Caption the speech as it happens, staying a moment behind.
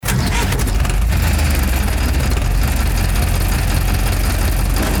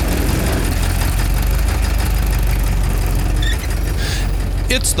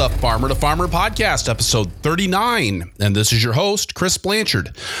It's the Farmer to Farmer podcast, episode 39, and this is your host, Chris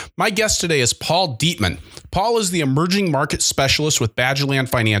Blanchard. My guest today is Paul Dietman. Paul is the emerging market specialist with Badgerland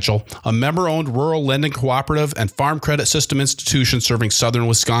Financial, a member-owned rural lending cooperative and farm credit system institution serving southern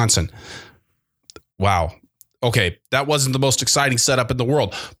Wisconsin. Wow. Okay, that wasn't the most exciting setup in the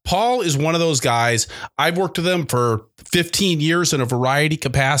world. Paul is one of those guys. I've worked with him for 15 years in a variety of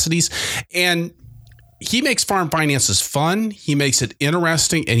capacities, and he makes farm finances fun, he makes it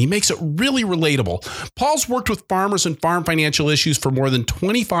interesting, and he makes it really relatable. Paul's worked with farmers and farm financial issues for more than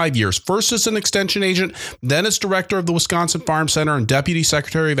 25 years, first as an extension agent, then as director of the Wisconsin Farm Center and deputy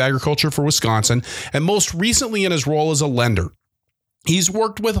secretary of agriculture for Wisconsin, and most recently in his role as a lender. He's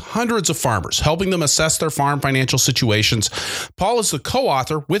worked with hundreds of farmers, helping them assess their farm financial situations. Paul is the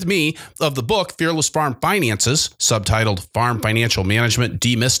co-author, with me, of the book Fearless Farm Finances, subtitled Farm Financial Management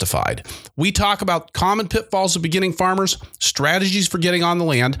Demystified. We talk about common pitfalls of beginning farmers, strategies for getting on the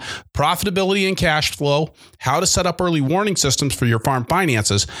land, profitability and cash flow, how to set up early warning systems for your farm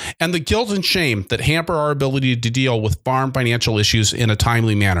finances, and the guilt and shame that hamper our ability to deal with farm financial issues in a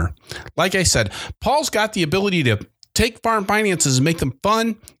timely manner. Like I said, Paul's got the ability to take farm finances and make them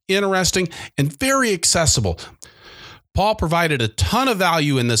fun, interesting, and very accessible. Paul provided a ton of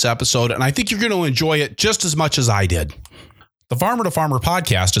value in this episode, and I think you're going to enjoy it just as much as I did. The Farmer to Farmer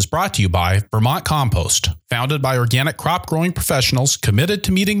podcast is brought to you by Vermont Compost, founded by organic crop growing professionals committed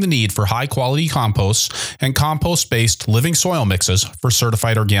to meeting the need for high quality composts and compost-based living soil mixes for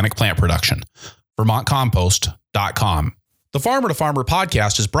certified organic plant production. VermontCompost.com. The Farmer to Farmer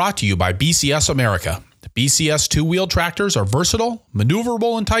podcast is brought to you by BCS America. BCS two-wheel tractors are versatile,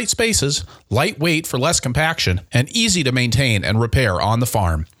 maneuverable in tight spaces, lightweight for less compaction, and easy to maintain and repair on the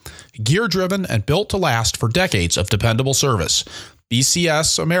farm. Gear-driven and built to last for decades of dependable service.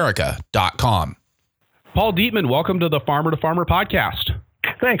 BCSAmerica.com. Paul Dietman, welcome to the Farmer to Farmer podcast.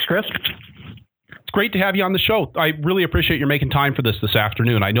 Thanks, Chris. It's great to have you on the show. I really appreciate you making time for this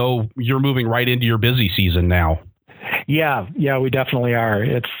afternoon. I know you're moving right into your busy season now. Yeah, we definitely are.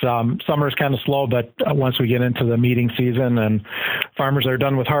 It's summer's kind of slow, but once we get into the meeting season and farmers are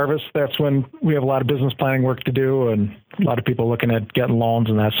done with harvest, that's when we have a lot of business planning work to do and a lot of people looking at getting loans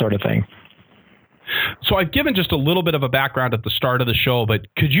and that sort of thing. So I've given just a little bit of a background at the start of the show, but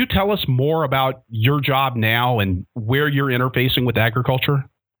could you tell us more about your job now and where you're interfacing with agriculture?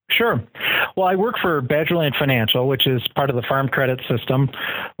 Sure. Well, I work for Badgerland Financial, which is part of the Farm Credit System.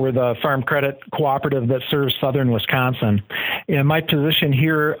 We're the farm credit cooperative that serves southern Wisconsin. And my position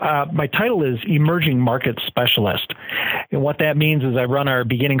here, my title is Emerging Market Specialist. And what that means is I run our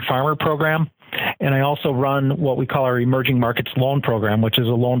Beginning Farmer program. And I also run what we call our Emerging Markets Loan Program, which is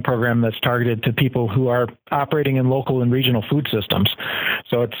a loan program that's targeted to people who are operating in local and regional food systems.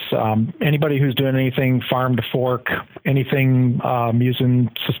 So it's anybody who's doing anything farm to fork, anything using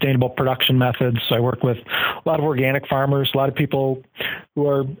sustainable production methods. So I work with a lot of organic farmers, a lot of people who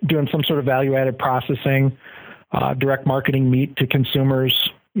are doing some sort of value-added processing, direct marketing meat to consumers,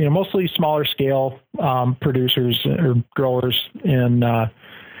 mostly smaller scale producers or growers and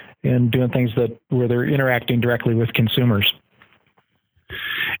doing things where they're interacting directly with consumers.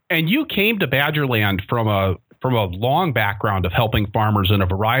 And you came to Badgerland from a long background of helping farmers in a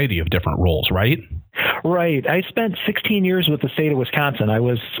variety of different roles, right? Right. I spent 16 years with the state of Wisconsin.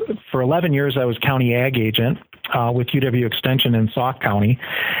 For 11 years, I was county ag agent with UW Extension in Sauk County.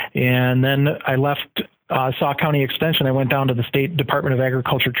 And then I left Sauk County Extension. I went down to the State Department of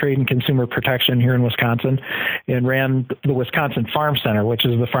Agriculture, Trade, and Consumer Protection here in Wisconsin and ran the Wisconsin Farm Center, which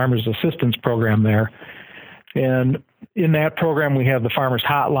is the Farmers Assistance Program there. And in that program, we have the Farmers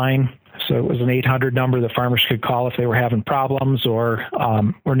Hotline. So it was an 800 number that farmers could call if they were having problems or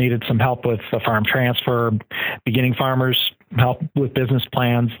needed some help with the farm transfer, beginning farmers, help with business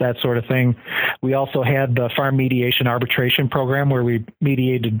plans, that sort of thing. We also had the Farm Mediation Arbitration Program where we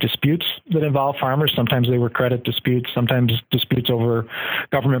mediated disputes that involve farmers. Sometimes they were credit disputes, sometimes disputes over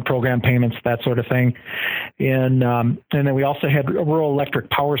government program payments, that sort of thing. And then we also had Rural Electric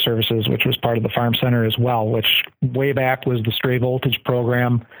Power Services, which was part of the Farm Center as well, which way back was the Stray Voltage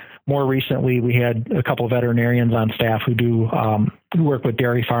Program. More recently, we had a couple of veterinarians on staff who work with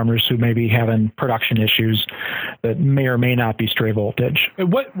dairy farmers who may be having production issues that may or may not be stray voltage.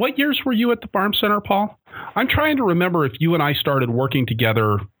 What years were you at the Farm Center, Paul? I'm trying to remember if you and I started working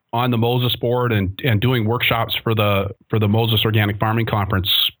together on the Moses board and doing workshops for the Moses Organic Farming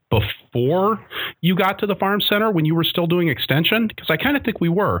Conference before you got to the Farm Center when you were still doing extension? Because I kind of think we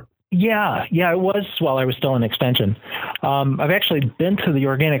were. Yeah, it was while I was still in extension. I've actually been to the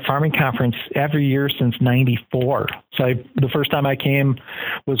Organic Farming Conference every year since '94. So the first time I came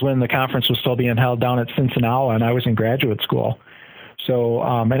was when the conference was still being held down at Cincinnati, and I was in graduate school. So,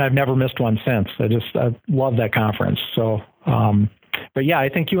 and I've never missed one since. I love that conference. So, but yeah, I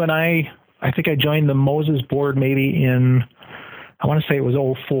think I joined the Moses board maybe in, I want to say it was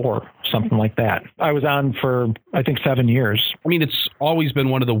 2004, something like that. I was on for, I think, 7 years. I mean, it's always been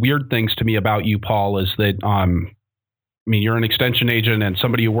one of the weird things to me about you, Paul, is that, you're an extension agent and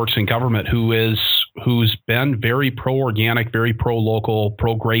somebody who works in government who's been very pro-organic, very pro-local,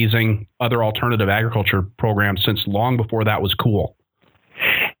 pro-grazing, other alternative agriculture programs since long before that was cool.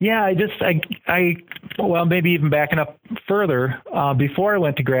 Yeah, well, maybe even backing up further, before I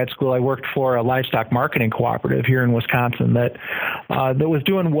went to grad school, I worked for a livestock marketing cooperative here in Wisconsin that was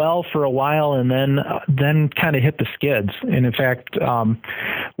doing well for a while and then kind of hit the skids. And in fact,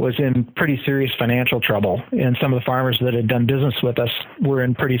 was in pretty serious financial trouble. And some of the farmers that had done business with us were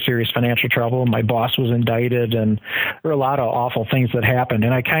in pretty serious financial trouble. My boss was indicted, and there were a lot of awful things that happened.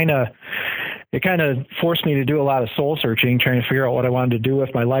 And it kind of forced me to do a lot of soul searching, trying to figure out what I wanted to do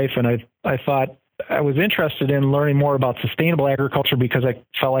with my life. And I thought I was interested in learning more about sustainable agriculture because I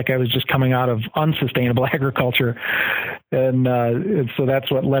felt like I was just coming out of unsustainable agriculture. And so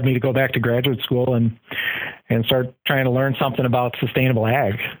that's what led me to go back to graduate school and start trying to learn something about sustainable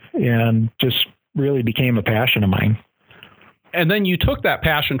ag, and just really became a passion of mine. And then you took that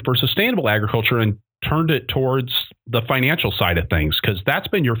passion for sustainable agriculture and turned it towards the financial side of things, because that's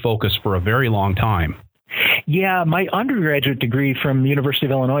been your focus for a very long time. Yeah, my undergraduate degree from the University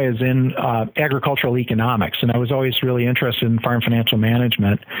of Illinois is in agricultural economics, and I was always really interested in farm financial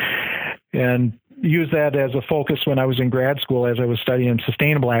management, and used that as a focus when I was in grad school as I was studying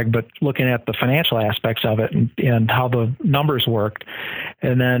sustainable ag, but looking at the financial aspects of it and how the numbers worked.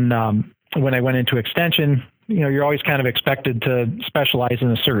 And then when I went into extension, you're always kind of expected to specialize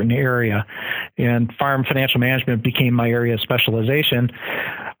in a certain area, and farm financial management became my area of specialization.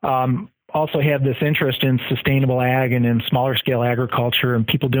 Also had this interest in sustainable ag and in smaller scale agriculture and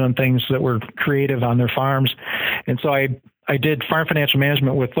people doing things that were creative on their farms. And so I did farm financial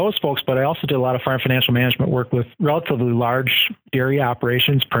management with those folks, but I also did a lot of farm financial management work with relatively large dairy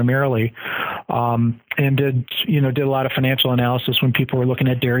operations primarily, and did a lot of financial analysis when people were looking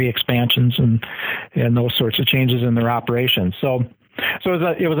at dairy expansions and those sorts of changes in their operations. So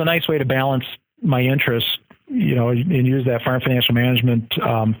it was a nice way to balance my interests, and use that farm financial management,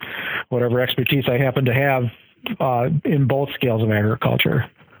 whatever expertise I happen to have in both scales of agriculture.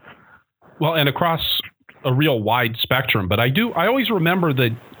 Well, and across a real wide spectrum. But I always remember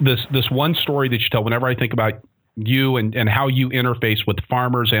that this one story that you tell whenever I think about you and how you interface with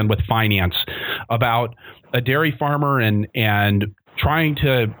farmers and with finance, about a dairy farmer and trying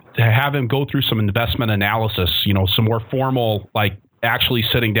to have him go through some investment analysis, some more formal, like actually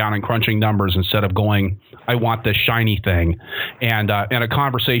sitting down and crunching numbers instead of going, I want this shiny thing, and a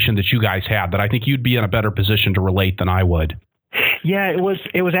conversation that you guys had that I think you'd be in a better position to relate than I would. Yeah, it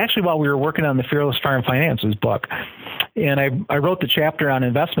was actually while we were working on the Fearless Farm Finances book, and I wrote the chapter on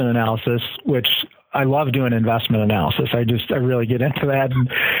investment analysis, which I love doing investment analysis. I really get into that,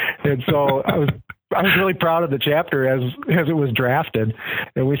 and so I was really proud of the chapter as it was drafted,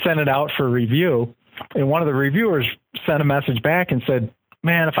 and we sent it out for review. And one of the reviewers sent a message back and said,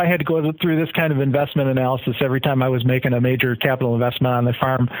 man, if I had to go through this kind of investment analysis every time I was making a major capital investment on the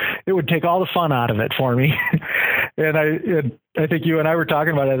farm, it would take all the fun out of it for me. And I think you and I were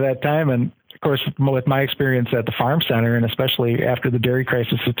talking about it at that time. And of course, with my experience at the Farm Center, and especially after the dairy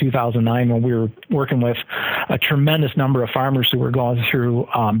crisis of 2009, when we were working with a tremendous number of farmers who were going through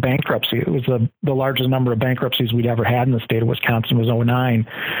bankruptcy. It was the largest number of bankruptcies we'd ever had in the state of Wisconsin was 2009.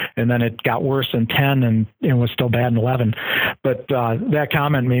 And then it got worse in 10 and was still bad in 11. But that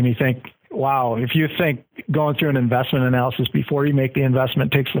comment made me think, wow, if you think going through an investment analysis before you make the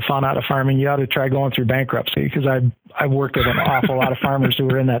investment takes the fun out of farming, you ought to try going through bankruptcy, because I've worked with an awful lot of farmers who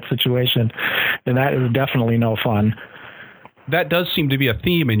were in that situation, and that is definitely no fun. That does seem to be a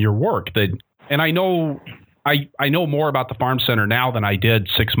theme in your work. And I know more about the Farm Center now than I did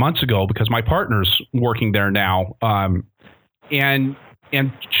 6 months ago, because my partner's working there now, and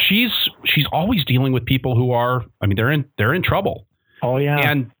she's always dealing with people who are, they're in trouble. Oh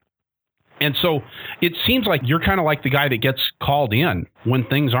yeah. And so it seems like you're kind of like the guy that gets called in when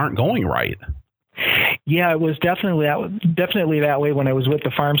things aren't going right. Yeah, it was definitely that way when I was with the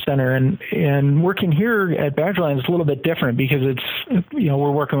Farm Center, and working here at Badgerland is a little bit different, because it's,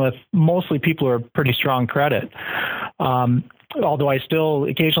 we're working with mostly people who are pretty strong credit. Although I still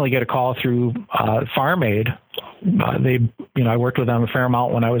occasionally get a call through Farm Aid. I worked with them a fair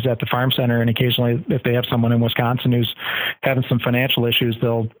amount when I was at the Farm Center, and occasionally if they have someone in Wisconsin who's having some financial issues,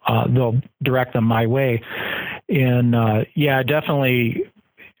 they'll direct them my way. And definitely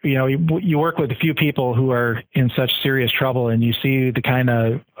you work with a few people who are in such serious trouble, and you see the kind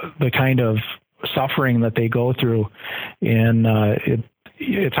of suffering that they go through, and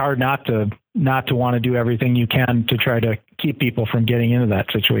it's hard not to want to do everything you can to try to keep people from getting into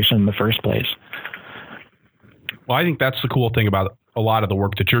that situation in the first place. Well, I think that's the cool thing about a lot of the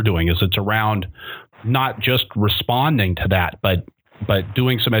work that you're doing is it's around not just responding to that, but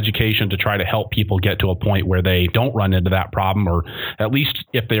doing some education to try to help people get to a point where they don't run into that problem, or at least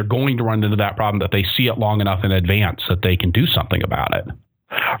if they're going to run into that problem, that they see it long enough in advance that they can do something about it.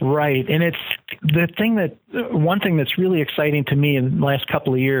 Right. And it's the thing one thing that's really exciting to me in the last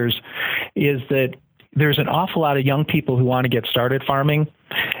couple of years is that there's an awful lot of young people who want to get started farming,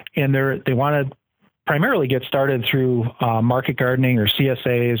 and they want to primarily get started through market gardening or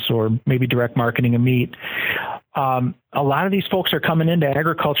CSAs or maybe direct marketing of meat. A lot of these folks are coming into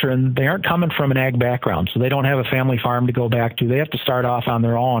agriculture, and they aren't coming from an ag background, so they don't have a family farm to go back to. They have to start off on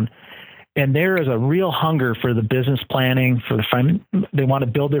their own. And there is a real hunger for the business planning, they want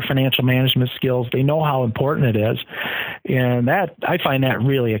to build their financial management skills. They know how important it is. And I find that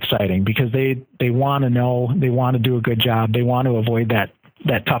really exciting, because they want to know, they want to do a good job. They want to avoid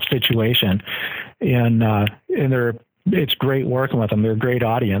that tough situation. And it's great working with them. They're a great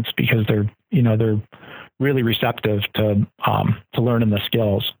audience, because they're really receptive to learning the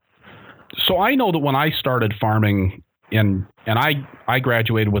skills. So I know that when I started farming, and I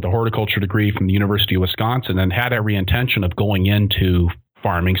graduated with a horticulture degree from the University of Wisconsin and had every intention of going into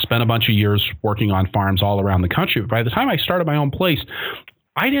farming, spent a bunch of years working on farms all around the country. But by the time I started my own place,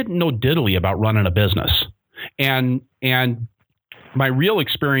 I didn't know diddly about running a business. And my real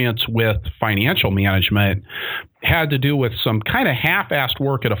experience with financial management had to do with some kind of half-assed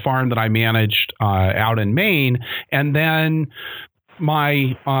work at a farm that I managed out in Maine. And then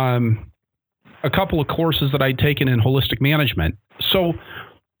my a couple of courses that I'd taken in holistic management. So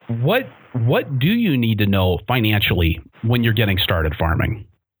what do you need to know financially when you're getting started farming?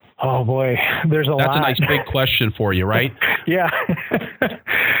 Oh boy, there's a lot. That's a nice big question for you, right? Yeah.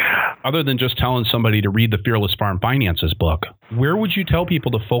 Other than just telling somebody to read the Fearless Farm Finances book, where would you tell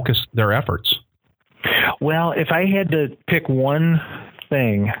people to focus their efforts? Well, if I had to pick one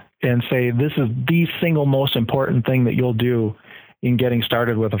thing and say this is the single most important thing that you'll do in getting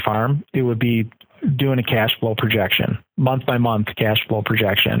started with a farm, it would be doing a cash flow projection, month by month cash flow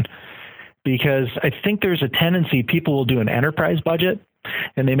projection. Because I think there's a tendency, people will do an enterprise budget,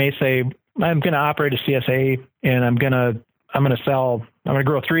 and they may say, I'm going to operate a CSA, and I'm going to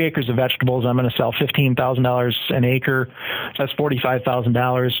grow 3 acres of vegetables. I'm going to sell $15,000 an acre. That's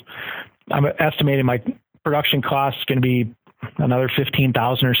 $45,000. I'm estimating my production cost is going to be another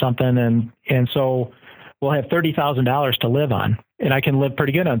 $15,000 or something. And so we'll have $30,000 to live on, and I can live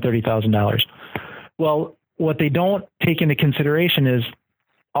pretty good on $30,000. Well, what they don't take into consideration is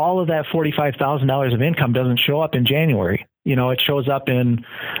all of that $45,000 of income doesn't show up in January. It shows up in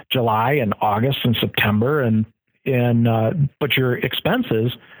July and August and September, but your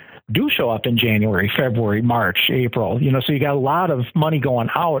expenses do show up in January, February, March, April. So you got a lot of money going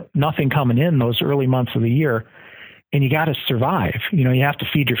out, nothing coming in those early months of the year. And you got to survive. You have to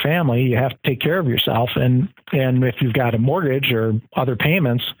feed your family. You have to take care of yourself. And if you've got a mortgage or other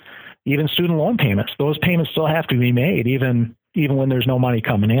payments, even student loan payments, those payments still have to be made, even when there's no money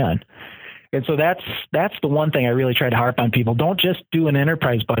coming in. And so that's the one thing I really try to harp on people. Don't just do an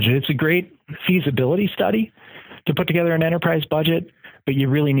enterprise budget. It's a great feasibility study to put together an enterprise budget, but you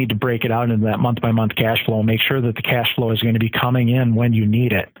really need to break it out into that month-by-month cash flow and make sure that the cash flow is going to be coming in when you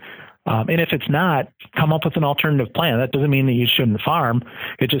need it. And if it's not, come up with an alternative plan. That doesn't mean that you shouldn't farm.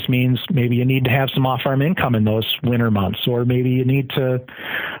 It just means maybe you need to have some off-farm income in those winter months, or maybe you need to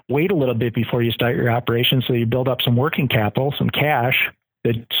wait a little bit before you start your operation so you build up some working capital, some cash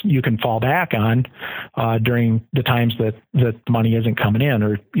that you can fall back on during the times that money isn't coming in,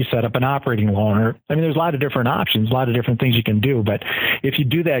 or you set up an operating loan. There's a lot of different options, a lot of different things you can do. But if you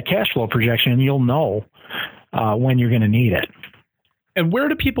do that cash flow projection, you'll know when you're going to need it. And where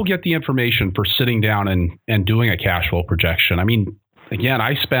do people get the information for sitting down and doing a cash flow projection? Again,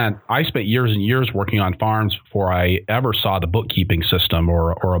 I spent years and years working on farms before I ever saw the bookkeeping system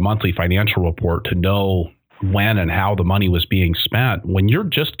or a monthly financial report to know when and how the money was being spent. When you're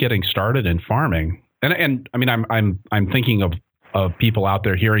just getting started in farming, and I'm thinking of people out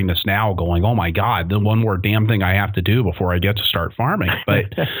there hearing this now going, oh my God, the one more damn thing I have to do before I get to start farming. But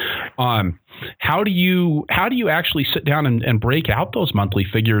how do you actually sit down and break out those monthly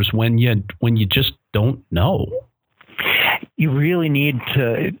figures when you just don't know? You really need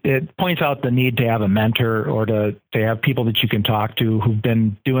to, it points out the need to have a mentor or to have people that you can talk to who've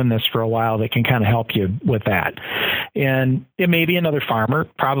been doing this for a while that can kind of help you with that. And it may be another farmer,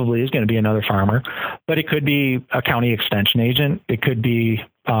 probably is going to be another farmer, but it could be a county extension agent. It could be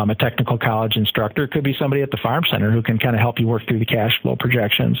a technical college instructor. It could be somebody at the farm center who can kind of help you work through the cash flow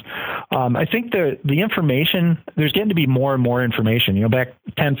projections. I think the information, there's getting to be more and more information. You know, back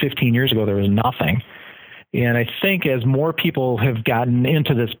 10, 15 years ago, there was nothing. And I think as more people have gotten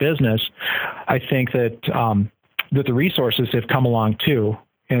into this business, I think that that the resources have come along too.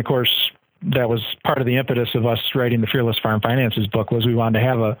 And of course, that was part of the impetus of us writing the Fearless Farm Finances book, was we wanted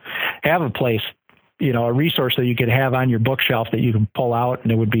to have a place, you know, a resource that you could have on your bookshelf that you can pull out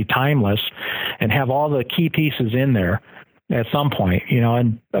and it would be timeless and have all the key pieces in there at some point, you know,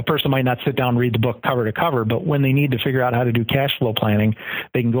 and a person might not sit down and read the book cover to cover, but when they need to figure out how to do cash flow planning,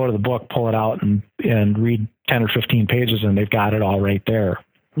 they can go to the book, pull it out and read 10 or 15 pages and they've got it all right there.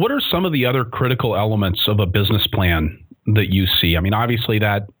 What are some of the other critical elements of a business plan that you see? I mean, obviously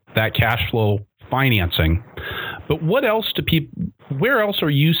that cash flow financing, but what else where else are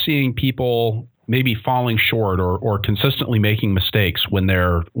you seeing people maybe falling short or consistently making mistakes when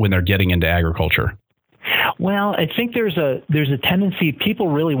they're getting into agriculture? Well, I think there's a tendency, people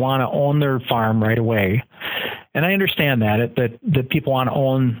really want to own their farm right away. And I understand that people want to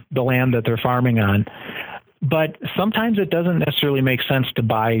own the land that they're farming on. But sometimes it doesn't necessarily make sense to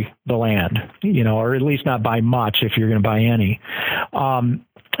buy the land, you know, or at least not buy much if you're going to buy any.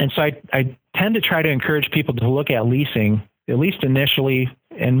 And so I tend to try to encourage people to look at leasing, at least initially,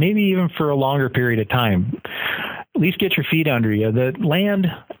 and maybe even for a longer period of time. At least get your feet under you. The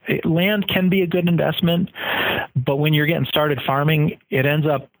land can be a good investment, but when you're getting started farming, it ends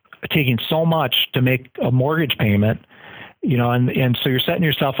up taking so much to make a mortgage payment, you know, and so you're setting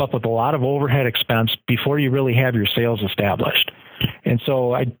yourself up with a lot of overhead expense before you really have your sales established. And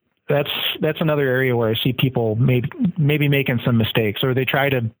so that's another area where I see people maybe making some mistakes, or they try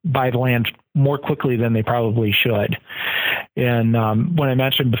to buy the land more quickly than they probably should. And when I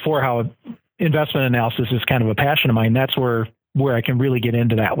mentioned before how investment analysis is kind of a passion of mine, that's where I can really get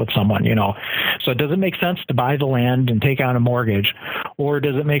into that with someone, you know. So does it make sense to buy the land and take on a mortgage, or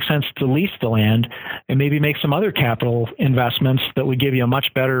does it make sense to lease the land and maybe make some other capital investments that would give you a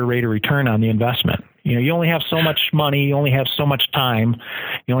much better rate of return on the investment? You know, you only have so much money, you only have so much time,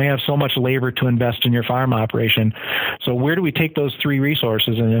 you only have so much labor to invest in your farm operation. So where do we take those three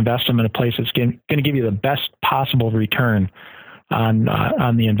resources and invest them in a place that's going to give you the best possible return on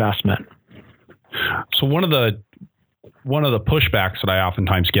the investment? So one of the pushbacks that I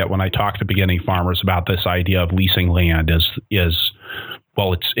oftentimes get when I talk to beginning farmers about this idea of leasing land is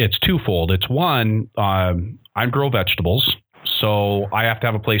well, it's twofold. It's one, I grow vegetables, so I have to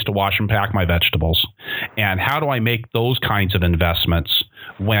have a place to wash and pack my vegetables. And how do I make those kinds of investments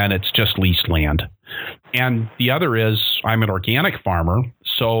when it's just leased land? And the other is I'm an organic farmer,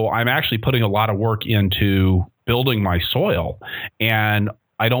 so I'm actually putting a lot of work into building my soil, and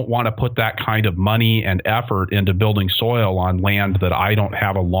I don't want to put that kind of money and effort into building soil on land that I don't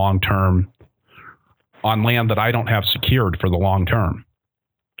have secured for the long term.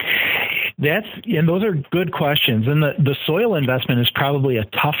 And those are good questions. And the soil investment is probably a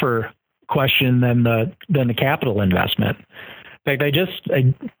tougher question than the capital investment. In fact,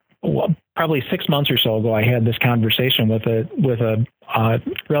 probably 6 months or so ago, I had this conversation with a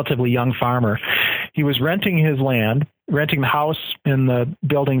relatively young farmer. He was renting his land, renting the house and the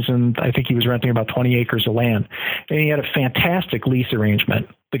buildings, and I think he was renting about 20 acres of land. And he had a fantastic lease arrangement.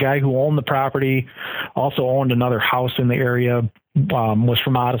 The guy who owned the property also owned another house in the area, was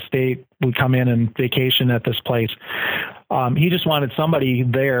from out of state, would come in and vacation at this place. He just wanted somebody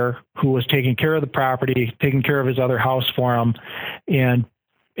there who was taking care of the property, taking care of his other house for him, and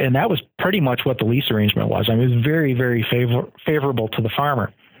that was pretty much what the lease arrangement was. I mean, it was very, very favorable to the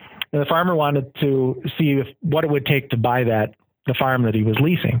farmer. And the farmer wanted to see what it would take to buy the farm that he was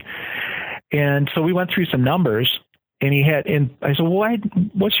leasing. And so we went through some numbers, and I said, well,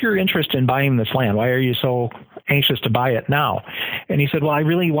 what's your interest in buying this land? Why are you so anxious to buy it now? And he said, well, I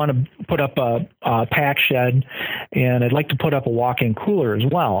really want to put up a pack shed, and I'd like to put up a walk-in cooler as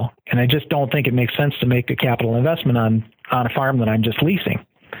well. And I just don't think it makes sense to make a capital investment on a farm that I'm just leasing.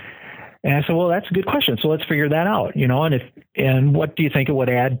 And I said, well, that's a good question. So let's figure that out, you know, and what do you think it would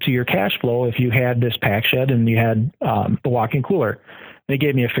add to your cash flow if you had this pack shed and you had the walk-in cooler? They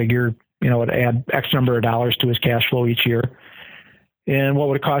gave me a figure, you know, it would add X number of dollars to his cash flow each year. And what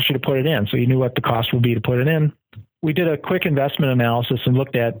would it cost you to put it in? So you knew what the cost would be to put it in. We did a quick investment analysis and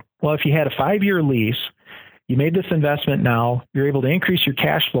looked at, well, if you had a 5-year lease, you made this investment now, you're able to increase your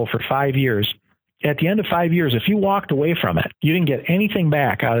cash flow for 5 years at the end of 5 years, if you walked away from it, you didn't get anything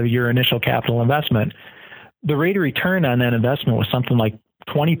back out of your initial capital investment, the rate of return on that investment was something like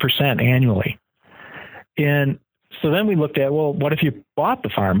 20% annually. And so then we looked at, well, what if you bought the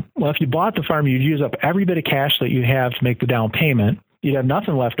farm? Well, if you bought the farm, you'd use up every bit of cash that you have to make the down payment. You'd have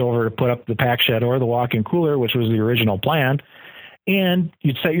nothing left over to put up the pack shed or the walk-in cooler, which was the original plan. And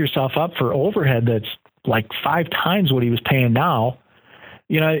you'd set yourself up for overhead that's like 5 times what he was paying now.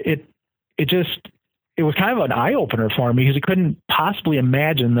 It was kind of an eye-opener for me because he couldn't possibly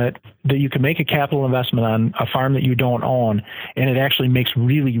imagine that you could make a capital investment on a farm that you don't own, and it actually makes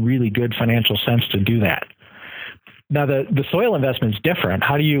really, really good financial sense to do that. Now, the soil investment is different.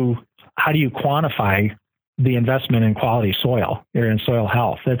 How do you quantify the investment in quality soil or in soil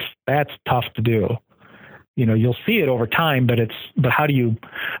health? That's tough to do. You'll see it over time, but how do you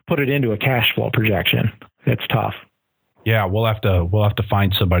put it into a cash flow projection? It's tough. Yeah, we'll have to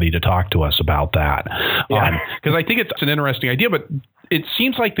find somebody to talk to us about that. Yeah. Because I think it's an interesting idea, but it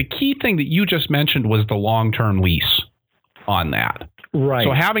seems like the key thing that you just mentioned was the long-term lease on that. Right.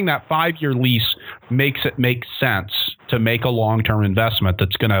 So having that 5-year lease makes it make sense to make a long-term investment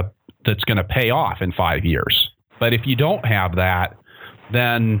that's gonna pay off in 5 years. But if you don't have that,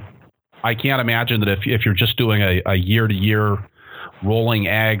 then I can't imagine that if you're just doing a year-to-year rolling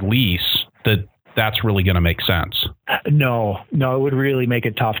ag lease, that's really going to make sense. No, it would really make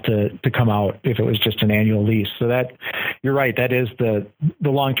it tough to come out if it was just an annual lease. So that you're right. That is the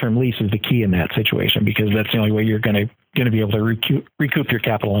long-term lease is the key in that situation, because that's the only way you're going to be able to recoup your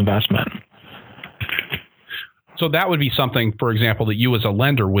capital investment. So that would be something, for example, that you as a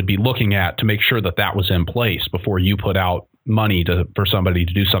lender would be looking at to make sure that was in place before you put out money for somebody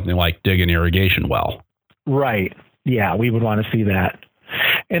to do something like dig an irrigation well. Right. Yeah, we would want to see that.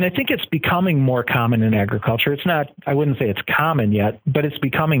 And I think it's becoming more common in agriculture. It's not, I wouldn't say it's common yet, but it's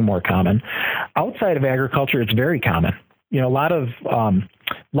becoming more common. Outside of agriculture, it's very common. A lot of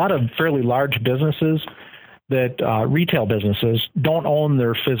fairly large businesses that retail businesses don't own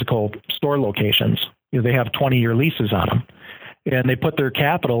their physical store locations. They have 20-year leases on them, and they put their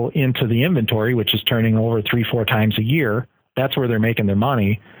capital into the inventory, which is turning over 3-4 times a year. That's where they're making their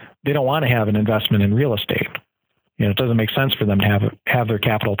money. They don't want to have an investment in real estate. It doesn't make sense for them to have their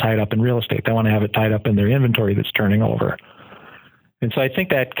capital tied up in real estate. They want to have it tied up in their inventory that's turning over. And so I think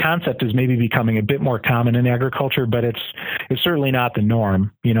that concept is maybe becoming a bit more common in agriculture, but it's certainly not the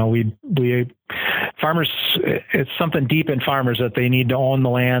norm. Farmers, it's something deep in farmers that they need to own the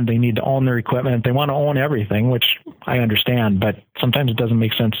land, they need to own their equipment, they want to own everything, which I understand, but sometimes it doesn't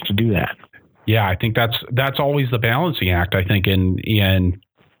make sense to do that. Yeah, I think that's always the balancing act. I think in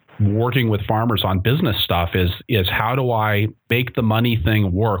working with farmers on business stuff is how do I make the money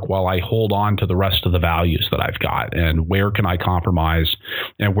thing work while I hold on to the rest of the values that I've got, and where can I compromise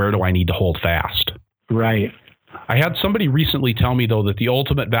and where do I need to hold fast? Right. I had somebody recently tell me, though, that the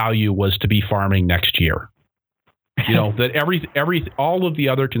ultimate value was to be farming next year. That all of the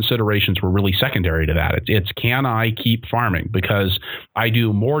other considerations were really secondary to that. It's can I keep farming? Because I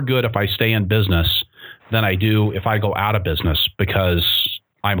do more good if I stay in business than I do if I go out of business, because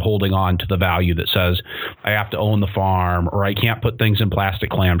I'm holding on to the value that says I have to own the farm, or I can't put things in plastic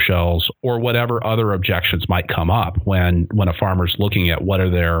clamshells, or whatever other objections might come up when a farmer's looking at what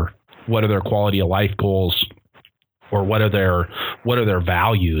are their quality of life goals, or what are their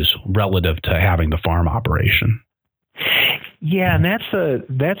values relative to having the farm operation. Yeah, and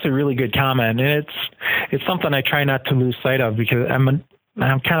that's a really good comment, and it's something I try not to lose sight of, because I'm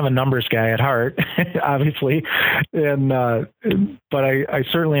kind of a numbers guy at heart, obviously, and but I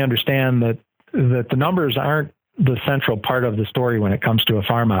certainly understand that the numbers aren't the central part of the story when it comes to a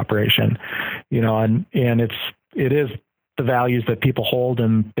farm operation, and it is the values that people hold,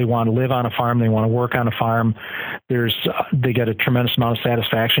 and they want to live on a farm, they want to work on a farm. They get a tremendous amount of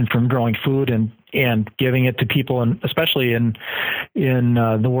satisfaction from growing food and giving it to people, and especially in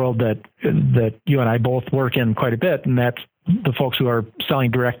the world that you and I both work in quite a bit, and that's the folks who are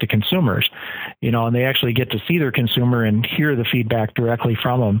selling direct to consumers, and they actually get to see their consumer and hear the feedback directly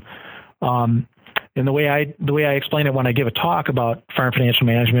from them. And the way I explain it when I give a talk about farm financial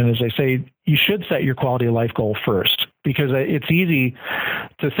management is I say you should set your quality of life goal first, because it's easy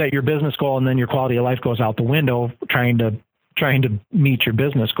to set your business goal and then your quality of life goes out the window trying to meet your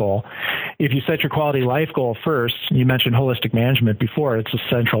business goal. If you set your quality of life goal first, you mentioned holistic management before, it's a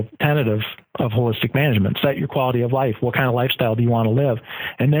central tenet of holistic management. Set your quality of life. What kind of lifestyle do you want to live?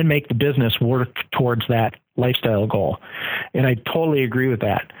 And then make the business work towards that lifestyle goal. And I totally agree with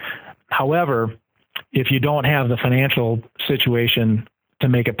that. However, if you don't have the financial situation to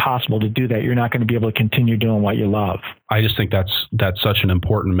make it possible to do that, you're not going to be able to continue doing what you love. I just think that's such an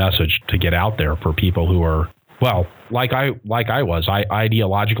important message to get out there for people who are, well, like I was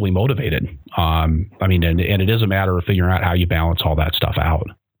ideologically motivated. And it is a matter of figuring out how you balance all that stuff out.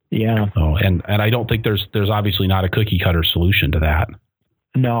 Yeah. Oh, and I don't think there's obviously not a cookie cutter solution to that.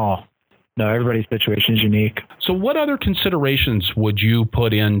 No, everybody's situation is unique. So what other considerations would you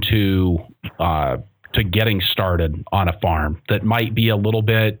put into to getting started on a farm that might be a little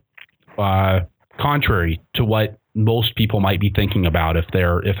bit contrary to what most people might be thinking about if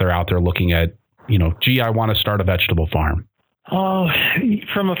they're out there looking at, I want to start a vegetable farm?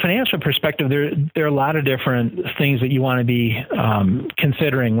 From a financial perspective, there are a lot of different things that you want to be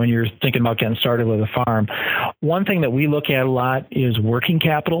considering when you're thinking about getting started with a farm. One thing that we look at a lot is working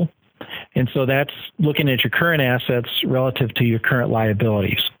capital. And so that's looking at your current assets relative to your current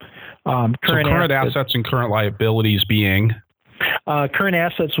liabilities. Current assets and current liabilities being? Current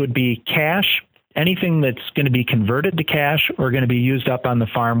assets would be cash, anything that's going to be converted to cash or going to be used up on the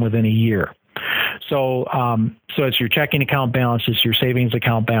farm within a year. So it's your checking account balance, it's your savings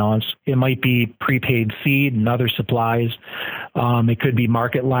account balance. It might be prepaid seed and other supplies. It could be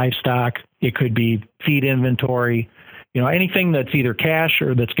market livestock. It could be feed inventory. Anything that's either cash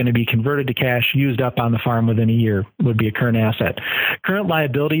or that's going to be converted to cash used up on the farm within a year would be a current asset. Current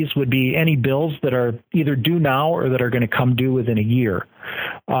liabilities would be any bills that are either due now or that are going to come due within a year.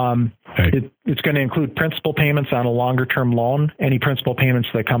 It's going to include principal payments on a longer term loan, any principal payments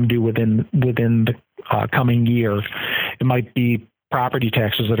that come due within the coming year. It might be property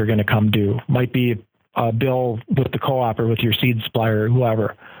taxes that are going to come due. It might be a bill with the co-op or with your seed supplier or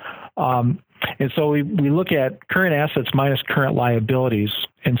whoever. And so we look at current assets minus current liabilities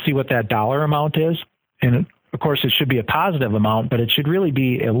and see what that dollar amount is. And of course, it should be a positive amount, but it should really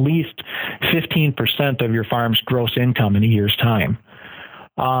be at least 15% of your farm's gross income in a year's time.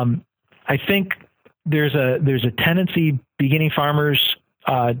 I think there's a tendency beginning farmers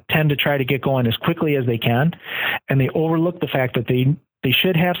tend to try to get going as quickly as they can, and they overlook the fact that they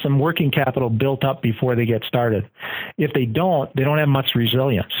should have some working capital built up before they get started. If they don't have much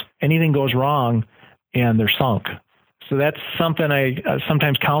resilience. Anything goes wrong and they're sunk. So that's something I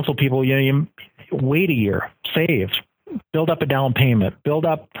sometimes counsel people, you wait a year, save, build up a down payment, build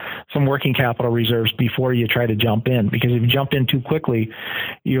up some working capital reserves before you try to jump in. Because if you jump in too quickly,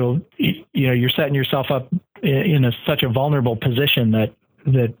 you're setting yourself up in such a vulnerable position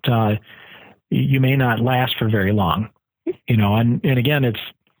that you may not last for very long. And again, it's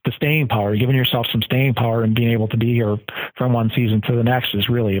the staying power. Giving yourself some staying power and being able to be here from one season to the next is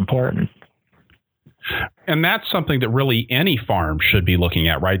really important. And that's something that really any farm should be looking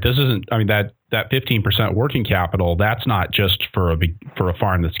at, right? This isn't, that 15% working capital, that's not just for a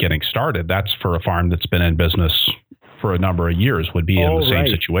farm that's getting started. That's for a farm that's been in business for a number of years, would be in the same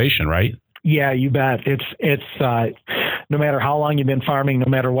situation, right? Yeah, you bet. It's no matter how long you've been farming, no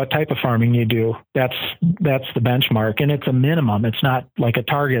matter what type of farming you do, that's the benchmark. And it's a minimum. It's not like a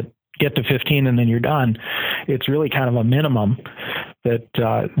target, get to 15 and then you're done. It's really kind of a minimum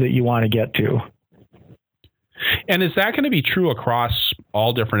that you want to get to. And is that going to be true across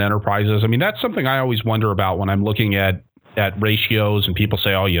all different enterprises? That's something I always wonder about when I'm looking at ratios and people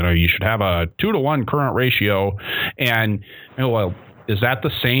say, you should have a 2-to-1 current ratio. And, well, is that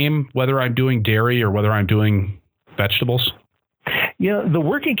the same whether I'm doing dairy or whether I'm doing vegetables? The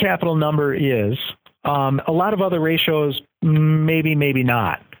working capital number is. A lot of other ratios, maybe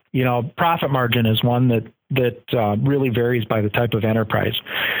not. Profit margin is one that really varies by the type of enterprise.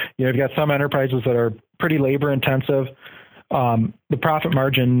 You've got some enterprises that are pretty labor intensive. The profit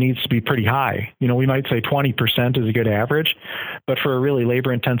margin needs to be pretty high. We might say 20% is a good average, but for a really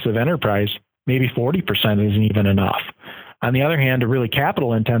labor intensive enterprise, maybe 40% isn't even enough. On the other hand, a really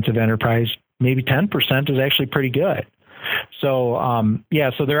capital intensive enterprise, maybe 10% is actually pretty good. So,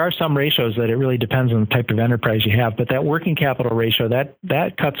 so there are some ratios that it really depends on the type of enterprise you have. But that working capital ratio,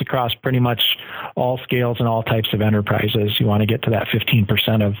 that cuts across pretty much all scales and all types of enterprises. You want to get to that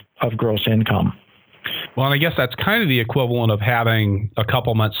 15% of gross income. Well, and I guess that's kind of the equivalent of having a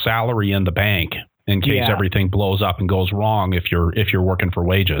couple months' salary in the bank in case everything blows up and goes wrong if you're working for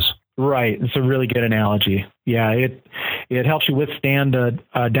wages. Right. It's a really good analogy. Yeah, it helps you withstand a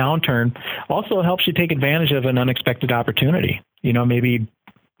downturn. Also helps you take advantage of an unexpected opportunity. Maybe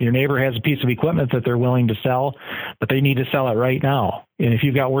your neighbor has a piece of equipment that they're willing to sell, but they need to sell it right now. And if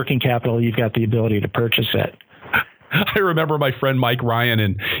you've got working capital, you've got the ability to purchase it. I remember my friend Mike Ryan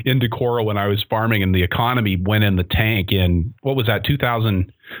in Decorah when I was farming, and the economy went in the tank in, what was that,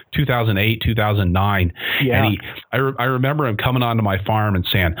 2008, 2009. Yeah. And I remember him coming onto my farm and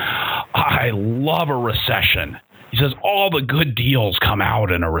saying, I love a recession. He says all the good deals come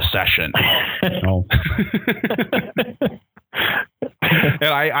out in a recession. And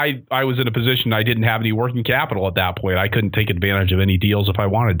I was in a position I didn't have any working capital at that point. I couldn't take advantage of any deals if I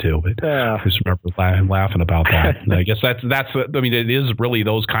wanted to. But I just remember laughing about that. And I guess that's. I mean, it is really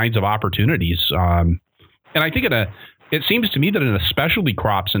those kinds of opportunities. And I think it seems to me that in a specialty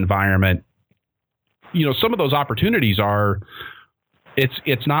crops environment, some of those opportunities are.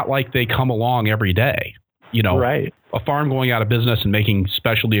 It's not like they come along every day. Right. A farm going out of business and making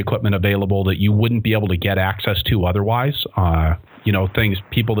specialty equipment available that you wouldn't be able to get access to otherwise.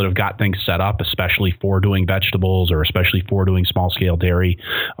 People that have got things set up, especially for doing vegetables or especially for doing small scale dairy,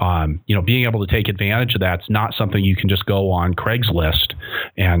 being able to take advantage of that's not something you can just go on Craigslist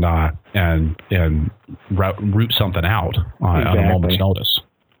and root something out on a moment's notice.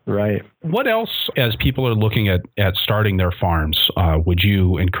 Right. What else, as people are looking at starting their farms, would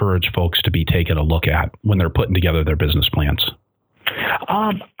you encourage folks to be taking a look at when they're putting together their business plans?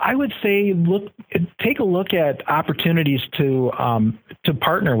 I would say take a look at opportunities to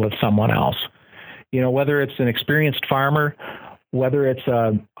partner with someone else. Whether it's an experienced farmer, whether it's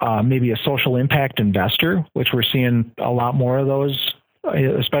maybe a social impact investor, which we're seeing a lot more of those,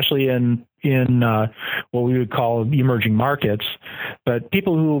 especially in what we would call emerging markets, but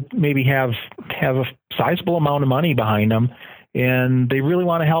people who maybe have a sizable amount of money behind them and they really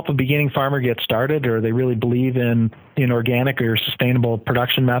want to help a beginning farmer get started, or they really believe in organic or sustainable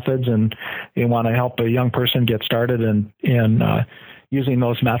production methods, and they want to help a young person get started in using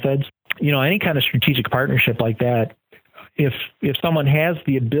those methods. Any kind of strategic partnership like that, if someone has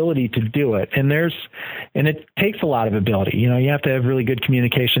the ability to do it, and it takes a lot of ability. You have to have really good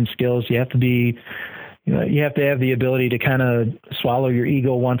communication skills. You have to be, you have to have the ability to kind of swallow your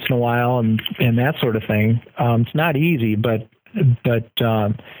ego once in a while and that sort of thing. It's not easy, but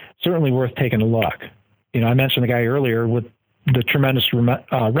certainly worth taking a look. I mentioned the guy earlier with the tremendous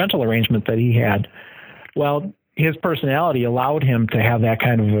rental arrangement that he had. Well, his personality allowed him to have that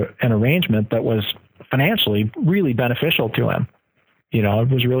kind of an arrangement that was financially really beneficial to him. It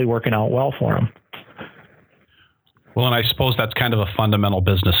was really working out well for him. Well, and I suppose that's kind of a fundamental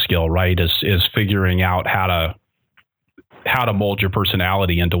business skill, right? Is figuring out how to mold your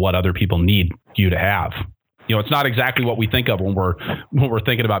personality into what other people need you to have. It's not exactly what we think of when we're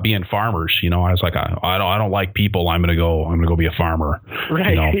thinking about being farmers. I was like, I don't like people. I'm gonna go be a farmer.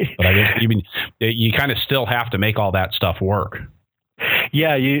 Right. But I guess you kind of still have to make all that stuff work.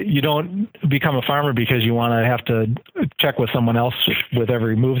 Yeah, you don't become a farmer because you want to have to check with someone else with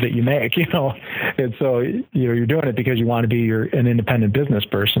every move that you make, And so, you're doing it because you want to be an independent business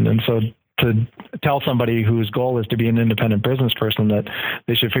person. And so to tell somebody whose goal is to be an independent business person that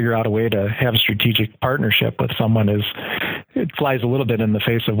they should figure out a way to have a strategic partnership with someone it flies a little bit in the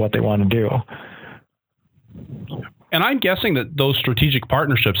face of what they want to do. And I'm guessing that those strategic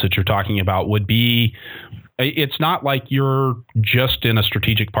partnerships that you're talking about would be, it's not like you're just in a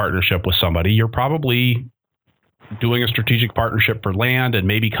strategic partnership with somebody. You're probably doing a strategic partnership for land and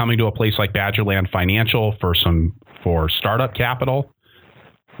maybe coming to a place like Badgerland Financial for startup capital.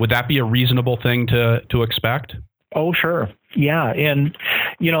 Would that be a reasonable thing to expect? Oh, sure. Yeah. And,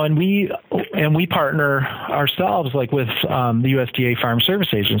 and we partner ourselves like with the USDA Farm Service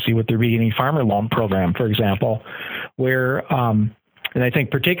Agency with their Beginning Farmer Loan Program, for example, where, and I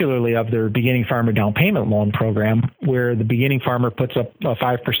think particularly of their Beginning Farmer Down Payment Loan Program, where the beginning farmer puts up a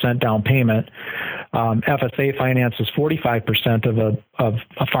 5% down payment. FSA finances 45% of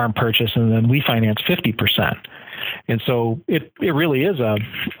a farm purchase, and then we finance 50%. And so it really is a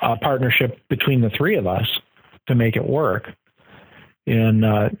partnership between the three of us to make it work. And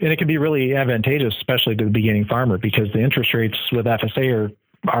it can be really advantageous, especially to the beginning farmer, because the interest rates with FSA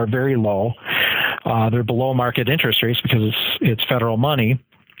are very low. They're below market interest rates because it's federal money.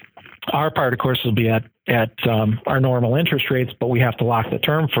 Our part, of course, will be at our normal interest rates, but we have to lock the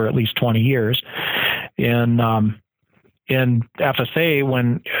term for at least 20 years. And FSA,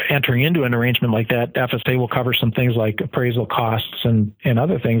 when entering into an arrangement like that, FSA will cover some things like appraisal costs and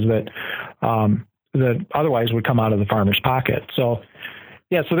other things that otherwise would come out of the farmer's pocket. So,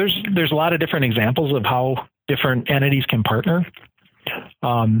 yeah, so there's a lot of different examples of how different entities can partner.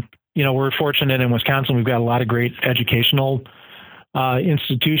 We're fortunate in Wisconsin. We've got a lot of great educational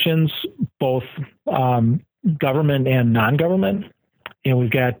institutions, both government and non-government. And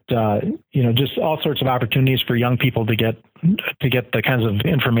we've got, just all sorts of opportunities for young people to get the kinds of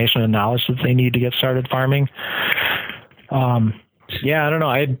information and knowledge that they need to get started farming. I don't know.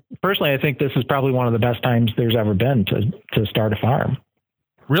 I think this is probably one of the best times there's ever been to start a farm.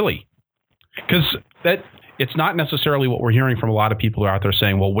 Really? Because it's not necessarily what we're hearing from a lot of people who are out there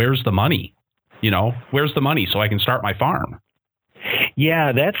saying, well, where's the money? Where's the money so I can start my farm?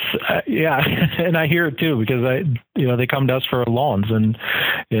 Yeah, that's and I hear it too, because they come to us for loans, and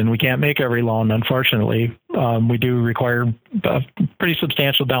we can't make every loan, unfortunately. We do require a pretty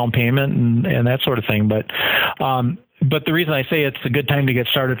substantial down payment and that sort of thing. But the reason I say it's a good time to get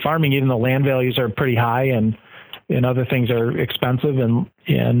started farming, even though land values are pretty high and other things are expensive, and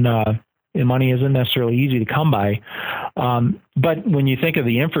money isn't necessarily easy to come by. But when you think of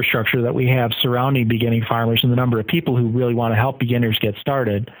the infrastructure that we have surrounding beginning farmers and the number of people who really want to help beginners get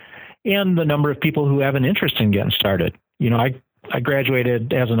started, and the number of people who have an interest in getting started. I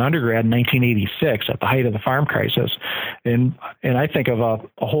graduated as an undergrad in 1986 at the height of the farm crisis. And I think of a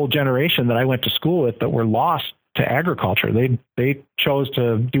whole generation that I went to school with that were lost to agriculture. They chose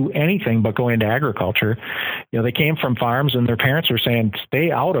to do anything but go into agriculture. They came from farms, and their parents were saying,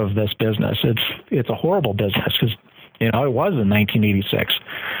 "Stay out of this business. It's a horrible business," because it was in 1986.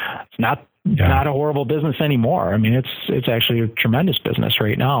 It's not a horrible business anymore. I mean, it's actually a tremendous business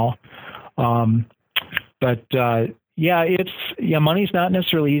right now. Money's not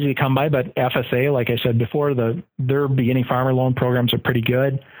necessarily easy to come by, but FSA, like I said before, their beginning farmer loan programs are pretty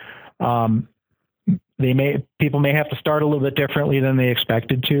good. People may have to start a little bit differently than they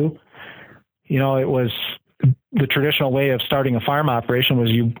expected to. It was the traditional way of starting a farm operation was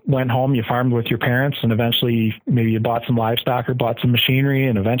you went home, you farmed with your parents, and eventually maybe you bought some livestock or bought some machinery,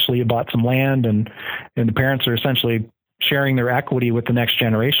 and eventually you bought some land, and the parents are essentially sharing their equity with the next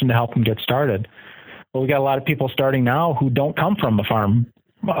generation to help them get started. Well, we got a lot of people starting now who don't come from a farm,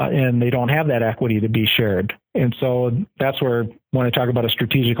 and they don't have that equity to be shared. And so that's where, when I talk about a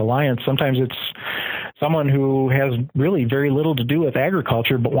strategic alliance, sometimes it's someone who has really very little to do with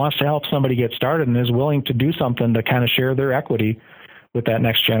agriculture, but wants to help somebody get started and is willing to do something to kind of share their equity with that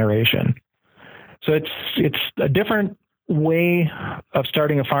next generation. So it's a different way of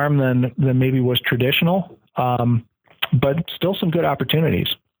starting a farm than maybe was traditional, but still some good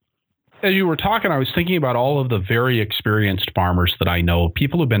opportunities. As you were talking, I was thinking about all of the very experienced farmers that I know,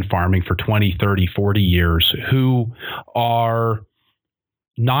 people who've been farming for 20, 30, 40 years, who are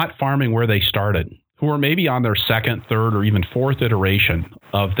not farming where they started, who are maybe on their second, third, or even fourth iteration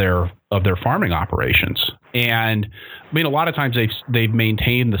of their farming operations. And I mean, a lot of times they've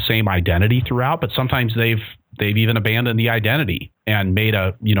maintained the same identity throughout, but sometimes they've even abandoned the identity and made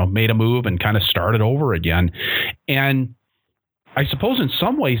a move and kind of started over again. And I suppose in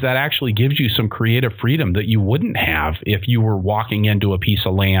some ways that actually gives you some creative freedom that you wouldn't have if you were walking into a piece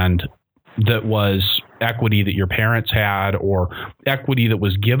of land that was equity that your parents had, or equity that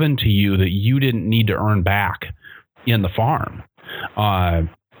was given to you that you didn't need to earn back in the farm.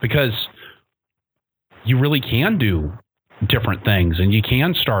 Because you really can do different things, and you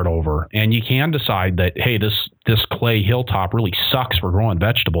can start over, and you can decide that, hey, this clay hilltop really sucks for growing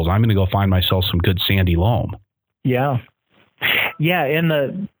vegetables. I'm going to go find myself some good sandy loam. Yeah. Yeah, and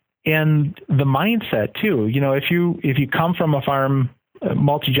the mindset too. If you come from a farm, a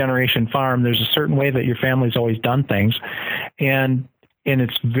multi-generation farm, there's a certain way that your family's always done things, and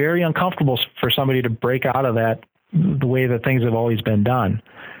it's very uncomfortable for somebody to break out of that, the way that things have always been done.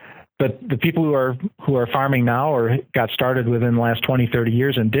 But the people who are farming now or got started within the last 20, 30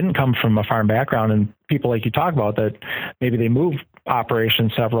 years and didn't come from a farm background, and people like you talk about that maybe they moved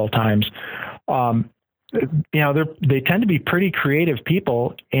operations several times, they tend to be pretty creative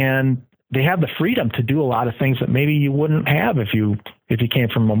people, and they have the freedom to do a lot of things that maybe you wouldn't have if you came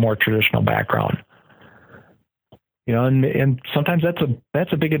from a more traditional background. And sometimes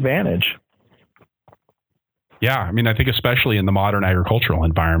that's a big advantage. Yeah, I mean, I think especially in the modern agricultural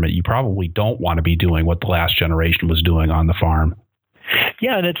environment, you probably don't want to be doing what the last generation was doing on the farm.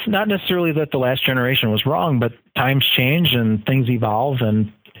 Yeah, and it's not necessarily that the last generation was wrong, but times change and things evolve,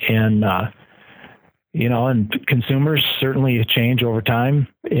 and consumers certainly change over time,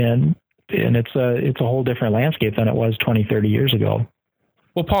 and it's a whole different landscape than it was 20, 30 years ago.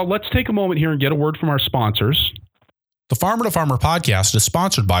 Well, Paul, let's take a moment here and get a word from our sponsors. The Farmer to Farmer podcast is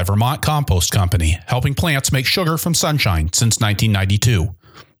sponsored by Vermont Compost Company, helping plants make sugar from sunshine since 1992.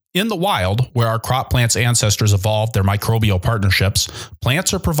 In the wild, where our crop plants' ancestors evolved their microbial partnerships,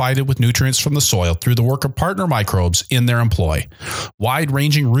 plants are provided with nutrients from the soil through the work of partner microbes in their employ.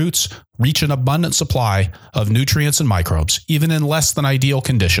 Wide-ranging roots reach an abundant supply of nutrients and microbes, even in less than ideal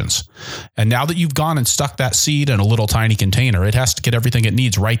conditions. And now that you've gone and stuck that seed in a little tiny container, it has to get everything it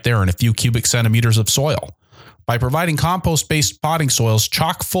needs right there in a few cubic centimeters of soil. By providing compost-based potting soils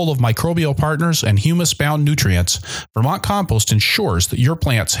chock full of microbial partners and humus-bound nutrients, Vermont Compost ensures that your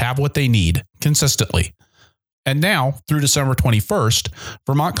plants have what they need consistently. And now, through December 21st,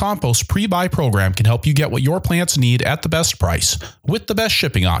 Vermont Compost pre-buy program can help you get what your plants need at the best price, with the best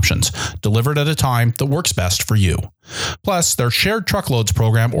shipping options, delivered at a time that works best for you. Plus, their shared truckloads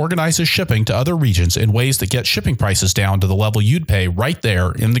program organizes shipping to other regions in ways that get shipping prices down to the level you'd pay right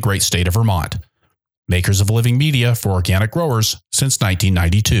there in the great state of Vermont. Makers of living media for organic growers since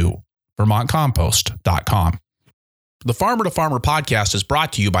 1992. VermontCompost.com. The Farmer to Farmer podcast is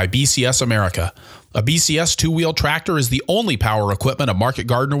brought to you by BCS America. A BCS two-wheel tractor is the only power equipment a market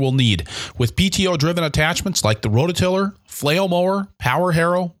gardener will need, with PTO-driven attachments like the rototiller, flail mower, power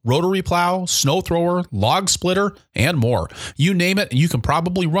harrow, rotary plow, snow thrower, log splitter, and more. You name it, and you can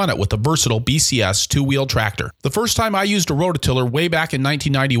probably run it with a versatile BCS two-wheel tractor. The first time I used a rototiller way back in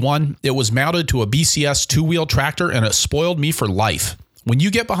 1991, it was mounted to a BCS two-wheel tractor, and it spoiled me for life. When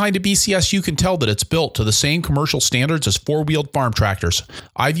you get behind a BCS, you can tell that it's built to the same commercial standards as four-wheeled farm tractors.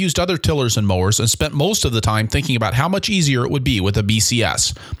 I've used other tillers and mowers and spent most of the time thinking about how much easier it would be with a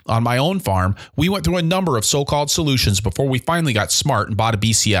BCS. On my own farm, we went through a number of so-called solutions before we finally got smart and bought a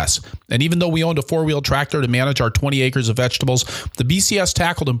BCS. And even though we owned a four-wheel tractor to manage our 20 acres of vegetables, the BCS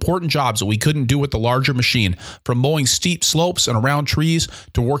tackled important jobs that we couldn't do with the larger machine, from mowing steep slopes and around trees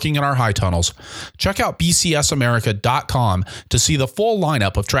to working in our high tunnels. Check out bcsamerica.com to see the full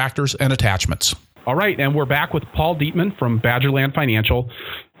lineup of tractors and attachments. All right, and we're back with Paul Dietman from Badgerland Financial.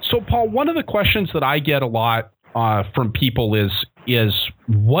 So, Paul, one of the questions that I get a lot from people is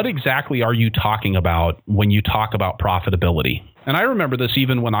what exactly are you talking about when you talk about profitability? And I remember this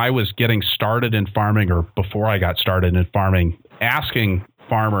even when I was getting started in farming, or before I got started in farming, asking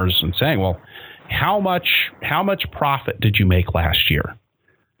farmers and saying, well, how much profit did you make last year?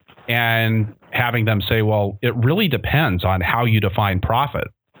 And having them say, well, it really depends on how you define profit.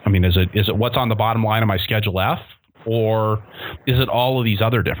 I mean, is it what's on the bottom line of my Schedule F, or is it all of these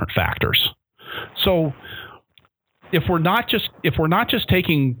other different factors? So if we're not just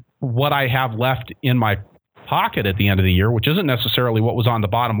taking what I have left in my pocket at the end of the year, which isn't necessarily what was on the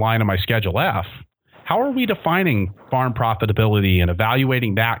bottom line of my Schedule F, how are we defining farm profitability and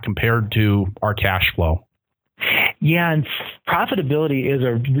evaluating that compared to our cash flow? Yeah, and profitability is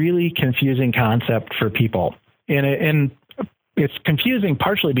a really confusing concept for people. And it's confusing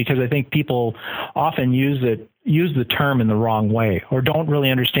partially because I think people often use the term in the wrong way, or don't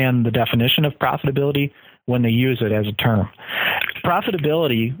really understand the definition of profitability when they use it as a term.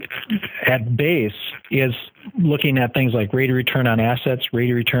 Profitability at base is looking at things like rate of return on assets,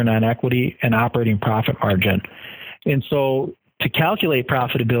 rate of return on equity, and operating profit margin. And so to calculate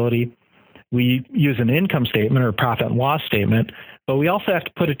profitability, we use an income statement or a profit and loss statement, but we also have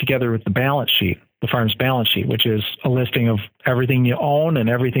to put it together with the balance sheet, the farm's balance sheet, which is a listing of everything you own and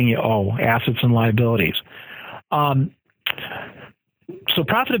everything you owe, assets and liabilities. So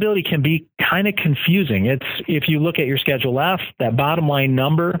profitability can be kind of confusing. If you look at your Schedule F, that bottom line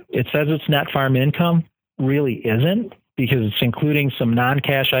number, it says it's net farm income, really isn't, because it's including some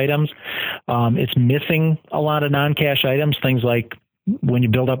non-cash items. It's missing a lot of non-cash items, things like when you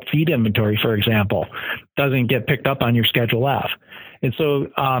build up feed inventory, for example, doesn't get picked up on your Schedule F. And so,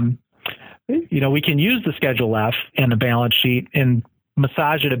 we can use the Schedule F and the balance sheet and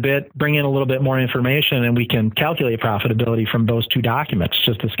massage it a bit, bring in a little bit more information, and we can calculate profitability from those two documents,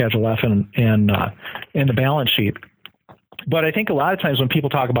 just the Schedule F and the balance sheet. But I think a lot of times when people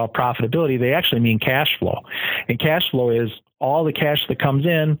talk about profitability, they actually mean cash flow. And cash flow is all the cash that comes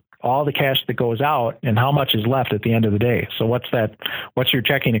in, all the cash that goes out, and how much is left at the end of the day. So what's your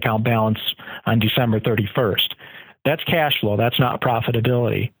checking account balance on December 31st? That's cash flow. That's not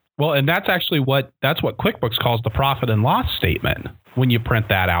profitability. Well, and that's actually what QuickBooks calls the profit and loss statement when you print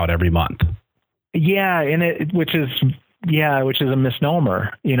that out every month. Yeah, which is a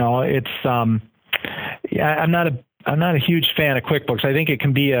misnomer. It's I'm not a huge fan of QuickBooks. I think it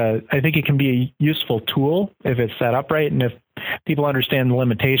can be a useful tool if it's set up right and if people understand the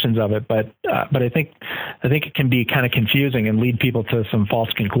limitations of it. But I think it can be kind of confusing and lead people to some false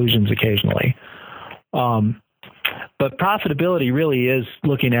conclusions occasionally. But profitability really is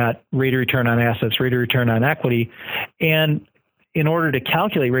looking at rate of return on assets, rate of return on equity. And in order to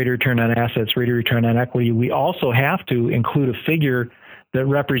calculate rate of return on assets, rate of return on equity, we also have to include a figure that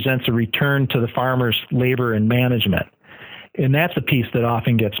represents a return to the farmer's labor and management. And that's a piece that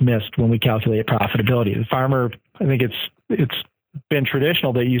often gets missed when we calculate profitability. The farmer, I think it's been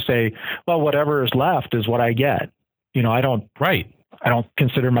traditional that you say, well, whatever is left is what I get. I don't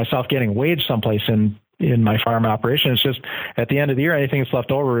consider myself getting a wage someplace in my farm operation. It's just at the end of the year, anything that's left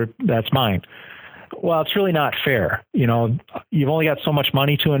over, that's mine. Well, it's really not fair. You've only got so much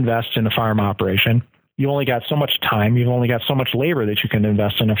money to invest in a farm operation. you only got so much time, you've only got so much labor that you can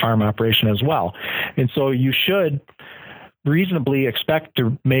invest in a farm operation as well. And so you should reasonably expect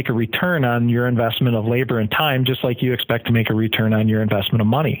to make a return on your investment of labor and time, just like you expect to make a return on your investment of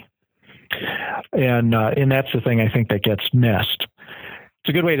money. And that's the thing I think that gets missed. It's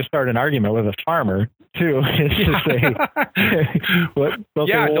a good way to start an argument with a farmer too, is to say,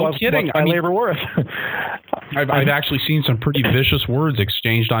 no kidding. What's my labor worth? I've actually seen some pretty vicious words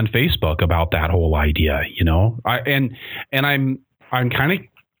exchanged on Facebook about that whole idea, I'm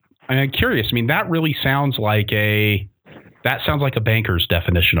curious. I mean, that really sounds like a banker's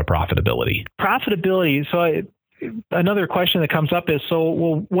definition of profitability. Profitability. So another question that comes up is,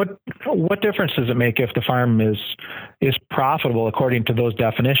 what difference does it make if the farm is profitable according to those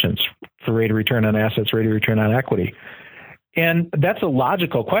definitions for rate of return on assets, rate of return on equity? And that's a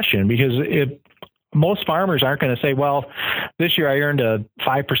logical question, because most farmers aren't going to say, well, this year I earned a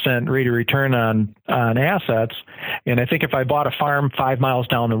 5% rate of return on assets, and I think if I bought a farm 5 miles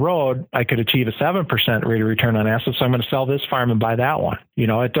down the road, I could achieve a 7% rate of return on assets, so I'm going to sell this farm and buy that one.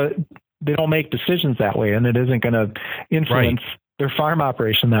 They don't make decisions that way, and it isn't going to influence their farm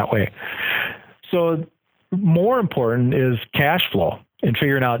operation that way. So more important is cash flow and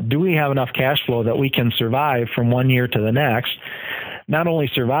figuring out, do we have enough cash flow that we can survive from one year to the next? Not only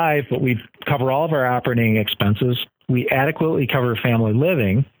survive, but we cover all of our operating expenses. We adequately cover family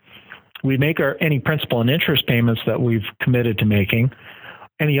living. We make any principal and interest payments that we've committed to making,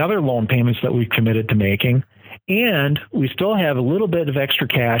 any other loan payments that we've committed to making, and we still have a little bit of extra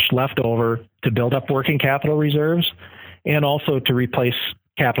cash left over to build up working capital reserves and also to replace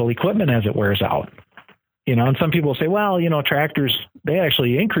capital equipment as it wears out. And some people say, well, tractors, they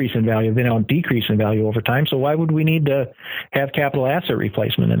actually increase in value. They don't decrease in value over time. So why would we need to have capital asset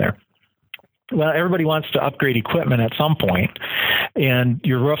replacement in there? Well, everybody wants to upgrade equipment at some point, and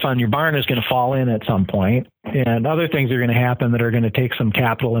your roof on your barn is going to fall in at some point, and other things are going to happen that are going to take some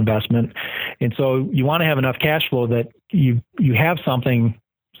capital investment. And so you want to have enough cash flow that you have something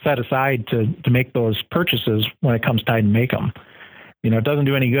set aside to make those purchases when it comes time to make them. It doesn't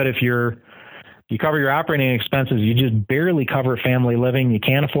do any good if you cover your operating expenses, you just barely cover family living, you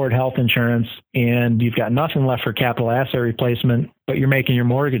can't afford health insurance, and you've got nothing left for capital asset replacement, but you're making your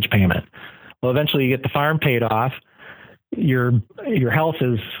mortgage payment. Well, eventually you get the farm paid off, your health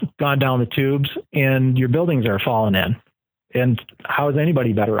has gone down the tubes, and your buildings are falling in. And how is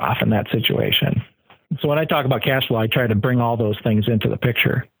anybody better off in that situation? So when I talk about cash flow, I try to bring all those things into the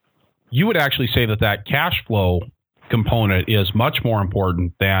picture. You would actually say that cash flow component is much more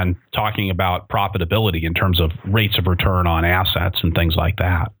important than talking about profitability in terms of rates of return on assets and things like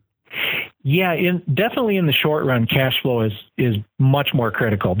that. Yeah, definitely in the short run, cash flow is much more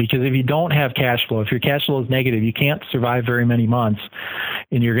critical, because if you don't have cash flow, if your cash flow is negative, you can't survive very many months,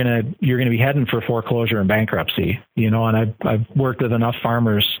 and you're gonna be heading for foreclosure and bankruptcy. And I've worked with enough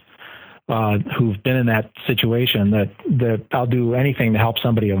farmers who've been in that situation that I'll do anything to help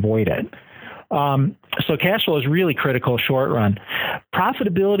somebody avoid it. So cash flow is really critical short run.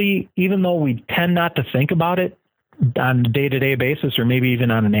 Profitability, even though we tend not to think about it on a day-to-day basis or maybe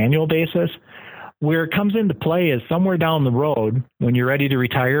even on an annual basis, where it comes into play is somewhere down the road when you're ready to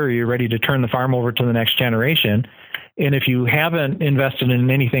retire or you're ready to turn the farm over to the next generation. And if you haven't invested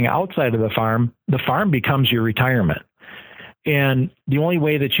in anything outside of the farm becomes your retirement. And the only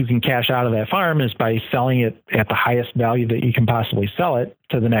way that you can cash out of that farm is by selling it at the highest value that you can possibly sell it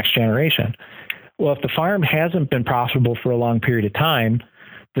to the next generation. Well, if the farm hasn't been profitable for a long period of time,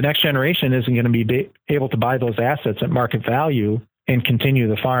 the next generation isn't going to be able to buy those assets at market value and continue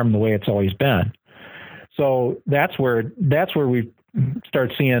the farm the way it's always been. So that's where we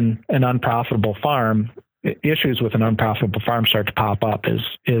start seeing an unprofitable farm. Issues with an unprofitable farm start to pop up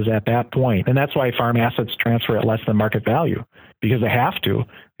is at that point. And that's why farm assets transfer at less than market value, because they have to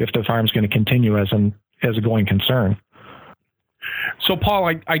if the farm's going to continue as a going concern. So, Paul,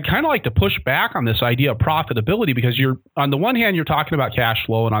 I kind of like to push back on this idea of profitability, because on the one hand, you're talking about cash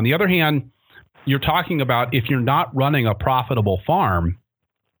flow, and on the other hand, you're talking about if you're not running a profitable farm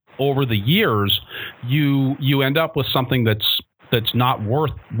over the years, you end up with something that's not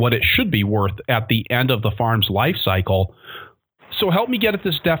worth what it should be worth at the end of the farm's life cycle. So help me get at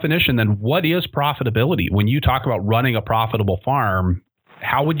this definition then. What is profitability? When you talk about running a profitable farm,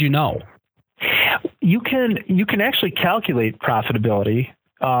 how would you know? You can actually calculate profitability,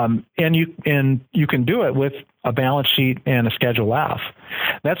 and you can do it with a balance sheet and a Schedule F.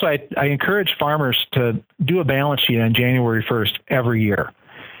 That's why I encourage farmers to do a balance sheet on January 1st every year,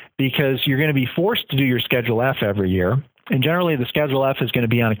 because you're going to be forced to do your Schedule F every year. And generally, the Schedule F is going to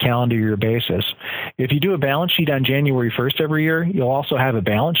be on a calendar year basis. If you do a balance sheet on January 1st every year, you'll also have a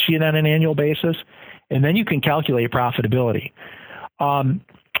balance sheet on an annual basis. And then you can calculate profitability.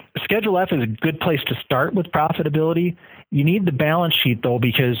 Schedule F is a good place to start with profitability. You need the balance sheet, though,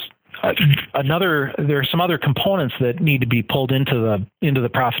 because there are some other components that need to be pulled into the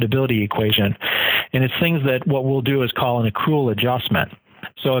profitability equation. And it's things that what we'll do is call an accrual adjustment.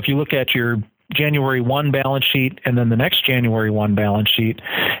 So if you look at your January 1 balance sheet and then the next January 1 balance sheet,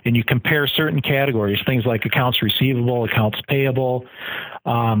 and you compare certain categories, things like accounts receivable, accounts payable,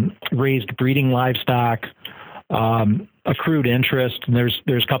 raised breeding livestock, accrued interest, and there's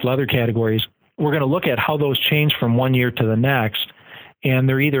a couple other categories. We're going to look at how those change from one year to the next, and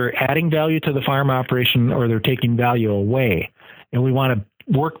they're either adding value to the farm operation or they're taking value away. And we want to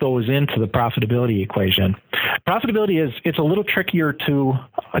work those into the profitability equation. Profitability it's a little trickier to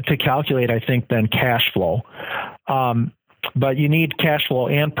calculate, I think, than cash flow. But you need cash flow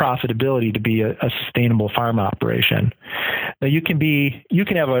and profitability to be a sustainable farm operation. Now you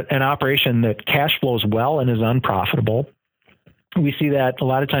can have an operation that cash flows well and is unprofitable. We see that a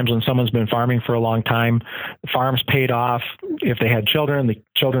lot of times when someone's been farming for a long time, the farm's paid off. If they had children, the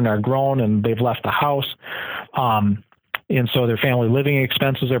children are grown and they've left the house. And so their family living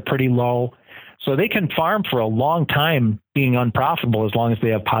expenses are pretty low. So they can farm for a long time being unprofitable as long as they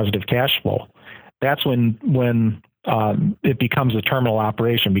have positive cash flow. That's when it becomes a terminal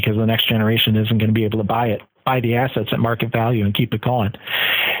operation, because the next generation isn't going to be able to buy the assets at market value and keep it going.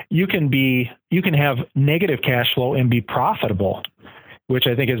 You can have negative cash flow and be profitable, which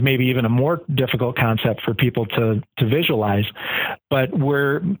I think is maybe even a more difficult concept for people to visualize. But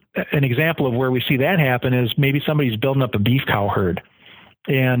an example of where we see that happen is maybe somebody's building up a beef cow herd,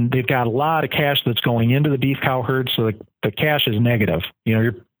 and they've got a lot of cash that's going into the beef cow herd, so the cash is negative.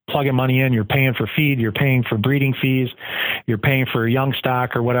 You're plugging money in, you're paying for feed, you're paying for breeding fees, you're paying for young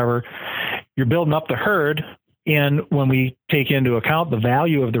stock or whatever. You're building up the herd, and when we take into account the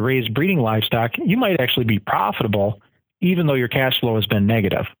value of the raised breeding livestock, you might actually be profitable even though your cash flow has been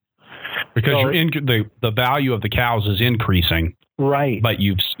negative. Because the value of the cows is increasing. Right. But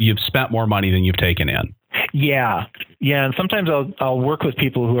you've spent more money than you've taken in. Yeah. And sometimes I'll work with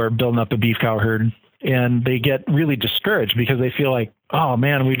people who are building up a beef cow herd, and they get really discouraged because they feel like, oh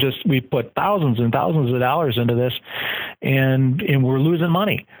man, we put thousands and thousands of dollars into this and we're losing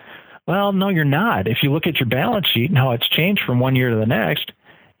money. Well, no, you're not. If you look at your balance sheet and how it's changed from one year to the next,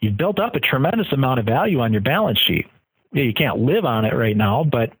 you've built up a tremendous amount of value on your balance sheet. Yeah, you can't live on it right now,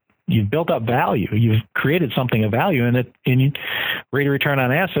 but you've built up value. You've created something of value in it, and rate of return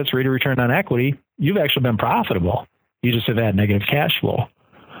on assets, rate of return on equity, you've actually been profitable. You just have had negative cash flow.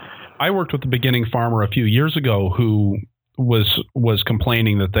 I worked with a beginning farmer a few years ago who was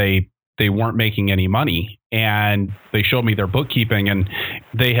complaining that they weren't making any money, and they showed me their bookkeeping, and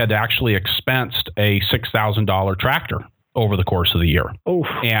they had actually expensed a $6,000 tractor over the course of the year. Oh,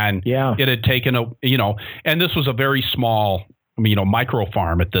 and yeah. It had taken and this was a very small, micro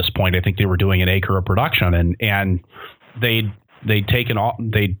farm at this point. I think they were doing an acre of production, and they'd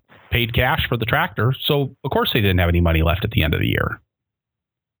paid cash for the tractor. So of course they didn't have any money left at the end of the year.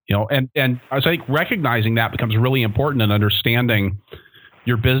 And I think recognizing that becomes really important in understanding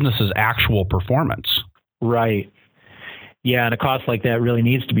your business's actual performance. Right. Yeah, and a cost like that really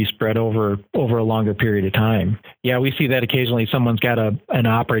needs to be spread over a longer period of time. Yeah, we see that occasionally. Someone's got an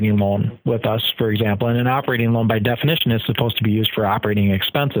operating loan with us, for example, and an operating loan by definition is supposed to be used for operating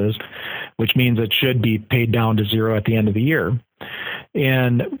expenses, which means it should be paid down to zero at the end of the year.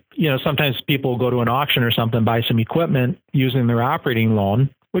 And, sometimes people go to an auction or something, buy some equipment using their operating loan,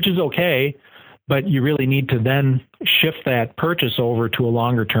 which is okay, but you really need to then shift that purchase over to a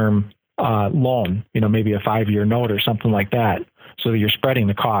longer term loan, maybe a 5-year note or something like that, so that you're spreading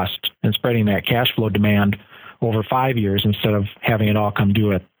the cost and spreading that cash flow demand over 5 years instead of having it all come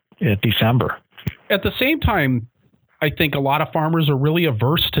due at December. At the same time, I think a lot of farmers are really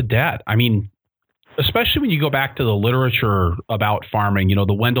averse to debt. I mean, especially when you go back to the literature about farming,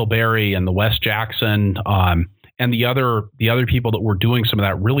 the Wendell Berry and the Wes Jackson, and the other people that were doing some of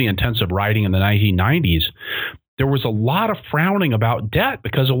that really intensive writing in the 1990s, there was a lot of frowning about debt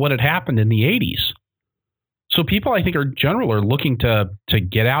because of what had happened in the 80s. So people, I think, are looking to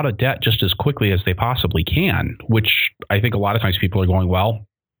get out of debt just as quickly as they possibly can, which I think a lot of times people are going, well,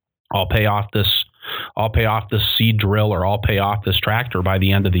 I'll pay off this seed drill, or I'll pay off this tractor by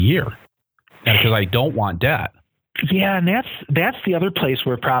the end of the year, because I don't want debt. Yeah, and that's the other place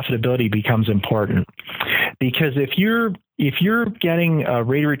where profitability becomes important, because if you're getting a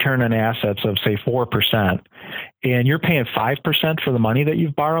rate of return on assets of, say, 4%, and you're paying 5% for the money that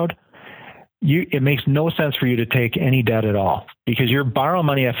you've borrowed, it makes no sense for you to take any debt at all, because you're borrowing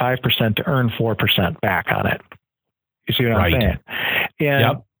money at 5% to earn 4% back on it. You see what I'm saying?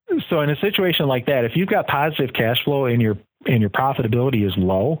 And in a situation like that, if you've got positive cash flow and your profitability is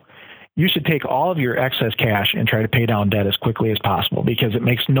low, you should take all of your excess cash and try to pay down debt as quickly as possible, because it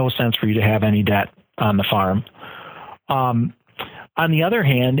makes no sense for you to have any debt on the farm. On the other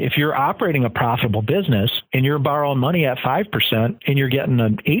hand, if you're operating a profitable business and you're borrowing money at 5% and you're getting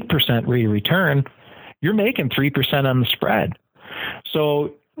an 8% rate of return, you're making 3% on the spread.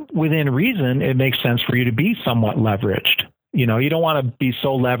 So within reason, it makes sense for you to be somewhat leveraged. You know, you don't want to be so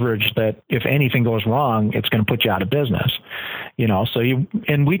leveraged that if anything goes wrong, it's going to put you out of business. You know,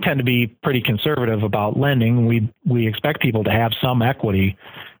 and we tend to be pretty conservative about lending. We expect people to have some equity,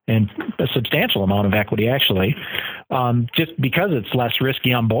 and a substantial amount of equity, actually, just because it's less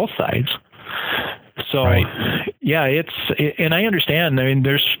risky on both sides. So, right. Yeah, and I understand. I mean,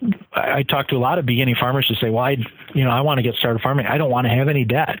 I talk to a lot of beginning farmers who say, well, I want to get started farming. I don't want to have any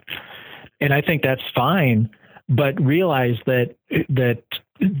debt. And I think that's fine, but realize that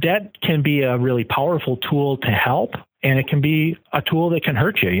debt can be a really powerful tool to help, and it can be a tool that can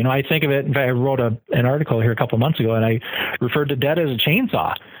hurt you. You know, I think of it. In fact, I wrote an article here a couple of months ago, and I referred to debt as a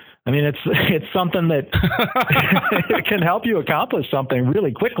chainsaw. I mean, it's something that it can help you accomplish something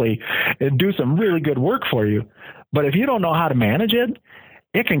really quickly and do some really good work for you. But if you don't know how to manage it,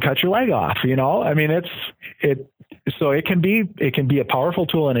 it can cut your leg off. You know, I mean, so it can be a powerful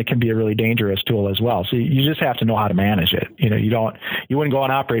tool, and it can be a really dangerous tool as well. So you just have to know how to manage it. You know, you wouldn't go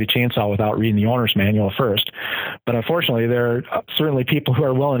and operate a chainsaw without reading the owner's manual first. But unfortunately, there are certainly people who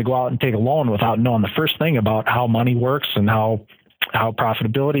are willing to go out and take a loan without knowing the first thing about how money works and how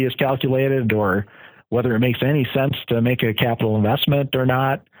profitability is calculated, or whether it makes any sense to make a capital investment or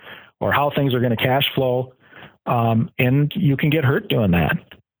not, or how things are going to cash flow. And you can get hurt doing that.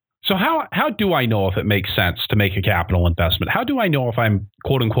 So how do I know if it makes sense to make a capital investment? How do I know if I'm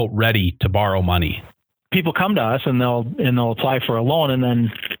quote unquote ready to borrow money? People come to us and they'll apply for a loan,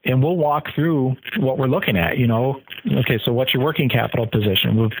 and we'll walk through what we're looking at. You know, okay, so what's your working capital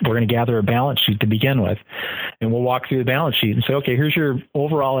position? We're going to gather a balance sheet to begin with, and we'll walk through the balance sheet and say, okay, here's your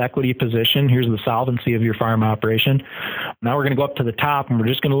overall equity position. Here's the solvency of your farm operation. Now we're going to go up to the top, and we're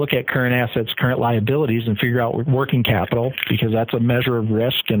just going to look at current assets, current liabilities, and figure out working capital, because that's a measure of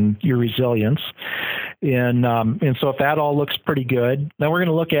risk and your resilience. And so if that all looks pretty good, then we're going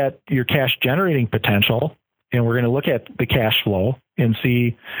to look at your cash generating potential, and we're going to look at the cash flow and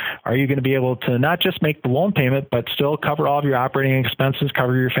see, are you going to be able to not just make the loan payment, but still cover all of your operating expenses,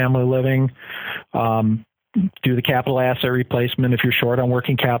 cover your family living, do the capital asset replacement. If you're short on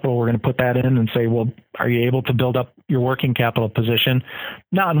working capital, we're going to put that in and say, well, are you able to build up your working capital position?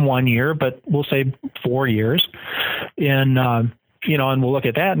 Not in 1 year, but we'll say 4 years. And, and we'll look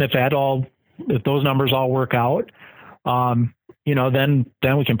at that. And if those numbers all work out, then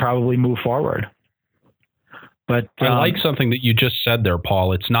we can probably move forward. But I like something that you just said there,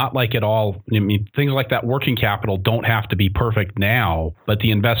 Paul. It's not like it all, I mean, things like that working capital don't have to be perfect now, but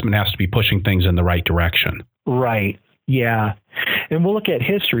the investment has to be pushing things in the right direction. Right. Yeah. And we'll look at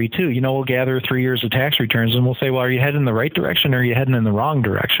history too. You know, we'll gather 3 years of tax returns, and we'll say, well, are you heading in the right direction, or are you heading in the wrong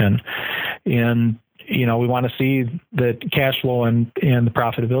direction? And, we want to see that cash flow and the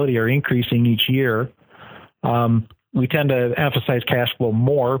profitability are increasing each year. We tend to emphasize cash flow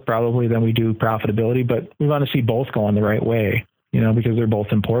more probably than we do profitability, but we want to see both going the right way, because they're both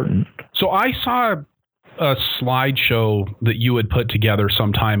important. So I saw a slideshow that you had put together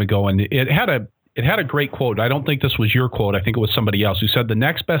some time ago, and it had a great quote. I don't think this was your quote. I think it was somebody else who said the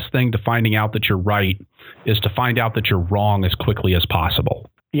next best thing to finding out that you're right is to find out that you're wrong as quickly as possible.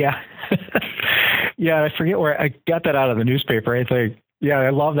 Yeah. Yeah. I forget where I got that out of the newspaper. I think, I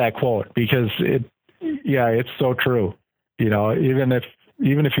love that quote, because it's so true. Even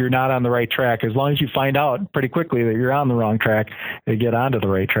if you're not on the right track, as long as you find out pretty quickly that you're on the wrong track and get onto the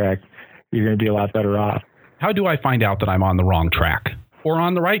right track, you're going to be a lot better off. How do I find out that I'm on the wrong track or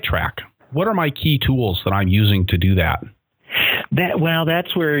on the right track? What are my key tools that I'm using to do that?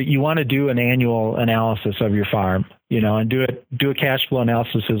 That's where you want to do an annual analysis of your farm, and do a cash flow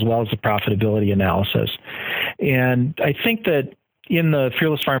analysis as well as a profitability analysis. And I think that in the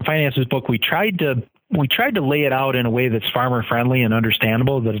Fearless Farm Finances book, we tried to lay it out in a way that's farmer friendly and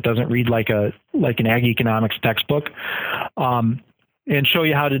understandable, that it doesn't read like an ag economics textbook, and show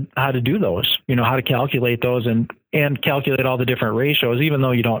you how to do those, how to calculate those and calculate all the different ratios, even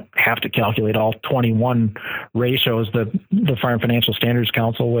though you don't have to calculate all 21 ratios that the Farm Financial Standards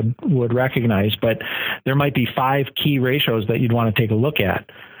Council would recognize. But there might be 5 key ratios that you'd want to take a look at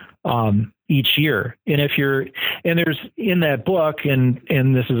each year. And there's in that book, and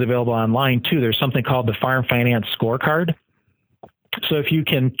this is available online too, there's something called the Farm Finance Scorecard. So if you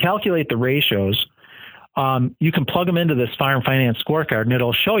can calculate the ratios, you can plug them into this Farm Finance Scorecard, and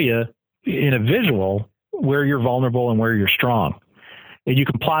it'll show you in a visual where you're vulnerable and where you're strong. And you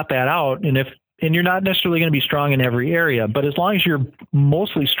can plot that out, and you're not necessarily going to be strong in every area, but as long as you're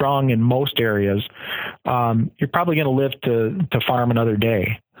mostly strong in most areas, you're probably going to live to farm another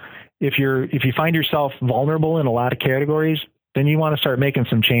day. If you find yourself vulnerable in a lot of categories, then you want to start making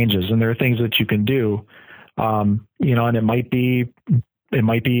some changes, and there are things that you can do. And it might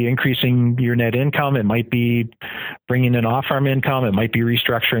be increasing your net income. It might be bringing in off-farm income. It might be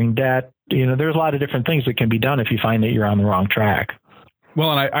restructuring debt. There's a lot of different things that can be done if you find that you're on the wrong track.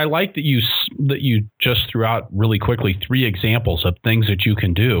 Well, and I like that you just threw out really quickly 3 examples of things that you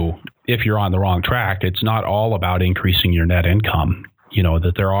can do if you're on the wrong track. It's not all about increasing your net income.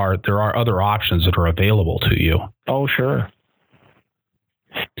 That there are other options that are available to you. Oh, sure.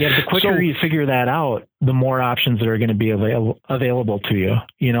 Yeah, the quicker you figure that out, the more options that are going to be available to you.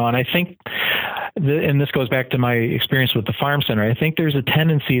 And I think, and this goes back to my experience with the Farm Center, I think there's a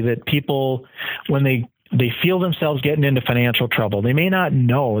tendency that people, when they feel themselves getting into financial trouble, they may not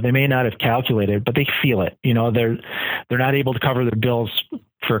know, they may not have calculated, but they feel it. They're not able to cover their bills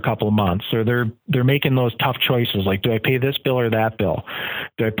for a couple of months, or they're making those tough choices. Like, do I pay this bill or that bill?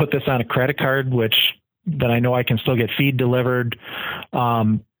 Do I put this on a credit card, which then I know I can still get feed delivered?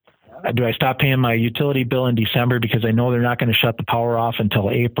 Do I stop paying my utility bill in December because I know they're not going to shut the power off until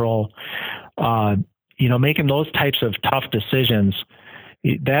April? Making those types of tough decisions,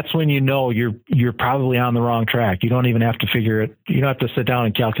 that's when you're probably on the wrong track. You don't even have to figure it. You don't have to sit down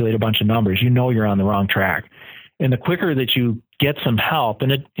and calculate a bunch of numbers. You're on the wrong track. And the quicker that you get some help,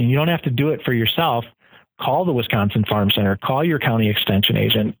 and you don't have to do it for yourself, call the Wisconsin Farm Center, call your county extension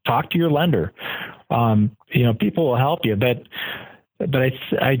agent, talk to your lender. People will help you. But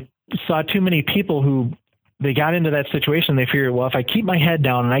I saw too many people who they got into that situation. They figured, well, if I keep my head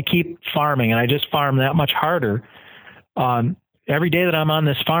down and I keep farming and I just farm that much harder, every day that I'm on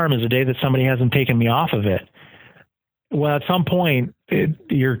this farm is a day that somebody hasn't taken me off of it. Well, at some point,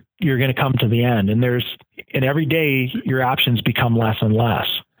 you're going to come to the end, and every day your options become less and less.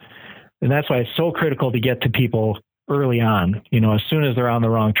 And that's why it's so critical to get to people early on. As soon as they're on the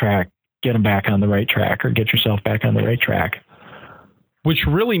wrong track, get them back on the right track, or get yourself back on the right track. Which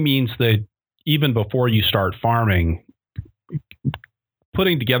really means that even before you start farming,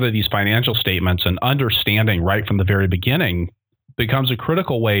 putting together these financial statements and understanding right from the very beginning becomes a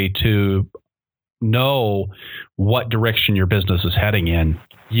critical way to know what direction your business is heading in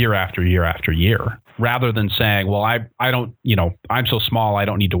year after year after year, rather than saying, well, I don't, I'm so small, I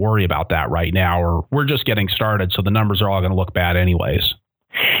don't need to worry about that right now, or we're just getting started, so the numbers are all going to look bad anyways.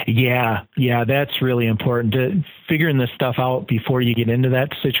 Yeah, that's really important, to figuring this stuff out before you get into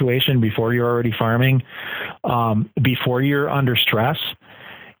that situation, before you're already farming, before you're under stress.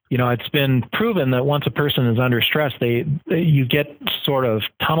 It's been proven that once a person is under stress, you get sort of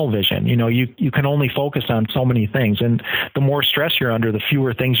tunnel vision. You can only focus on so many things, and the more stress you're under, the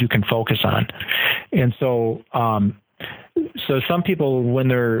fewer things you can focus on. And so some people, when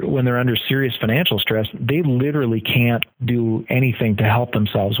they're under serious financial stress, they literally can't do anything to help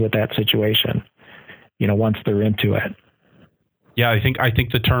themselves with that situation, once they're into it. Yeah, I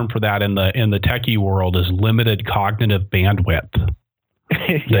think the term for that in the techie world is limited cognitive bandwidth.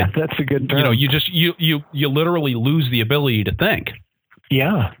 Yeah, that's a good term. You literally lose the ability to think.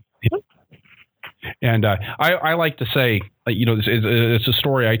 Yeah. And I like to say, it's a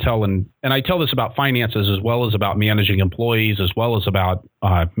story I tell, and I tell this about finances as well as about managing employees, as well as about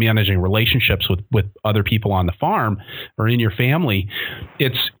managing relationships with other people on the farm or in your family.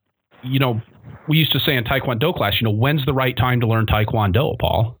 It's, we used to say in Taekwondo class, when's the right time to learn Taekwondo,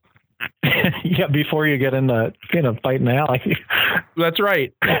 Paul? Yeah, before you get in a fight in the alley. That's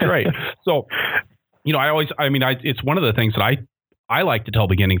right. So, it's one of the things that I like to tell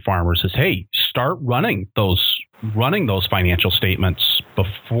beginning farmers is, hey, start running those financial statements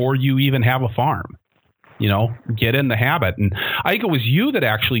before you even have a farm. Get in the habit. And I think it was you that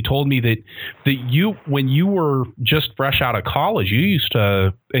actually told me that you, when you were just fresh out of college,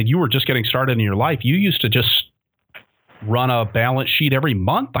 and you were just getting started in your life, you used to just run a balance sheet every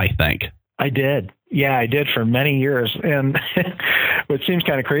month, I think. I did. Yeah, I did for many years. And which seems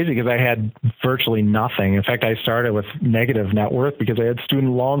kind of crazy because I had virtually nothing. In fact, I started with negative net worth because I had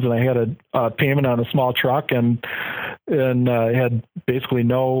student loans and I had a payment on a small truck and I had basically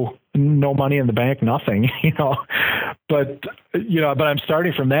no money in the bank, nothing, But I'm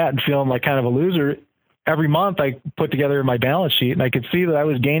starting from that and feeling like kind of a loser. Every month I put together my balance sheet and I could see that I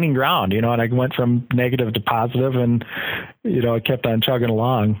was gaining ground, and I went from negative to positive and, I kept on chugging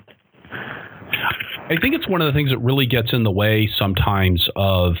along. I think it's one of the things that really gets in the way sometimes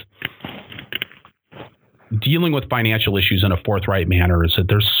of dealing with financial issues in a forthright manner is that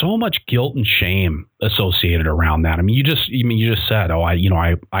there's so much guilt and shame associated around that. I mean, you just said, I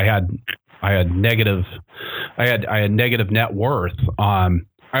had negative net worth. I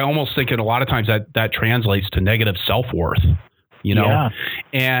almost think that a lot of times that translates to negative self-worth, Yeah.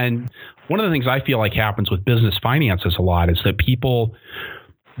 And one of the things I feel like happens with business finances a lot is that people,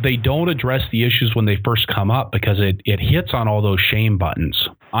 they don't address the issues when they first come up because it hits on all those shame buttons.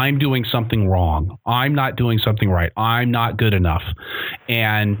 I'm doing something wrong. I'm not doing something right. I'm not good enough.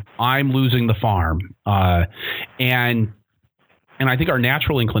 And I'm losing the farm. And I think our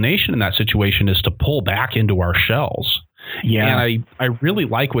natural inclination in that situation is to pull back into our shells. Yeah. And I really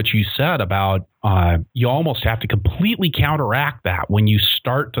like what you said about you almost have to completely counteract that when you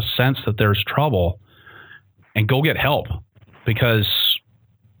start to sense that there's trouble and go get help. Because,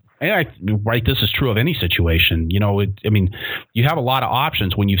 this is true of any situation. You have a lot of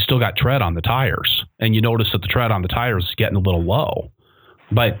options when you've still got tread on the tires and you notice that the tread on the tires is getting a little low.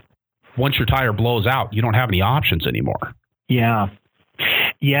 But once your tire blows out, you don't have any options anymore. Yeah.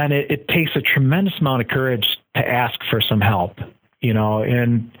 Yeah. And it takes a tremendous amount of courage to ask for some help,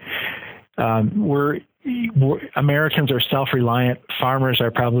 and we're Americans are self-reliant. Farmers are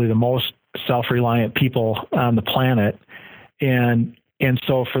probably the most self-reliant people on the planet. And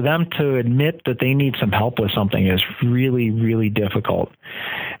so for them to admit that they need some help with something is really, really difficult,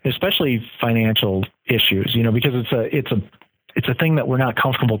 especially financial issues, because it's a thing that we're not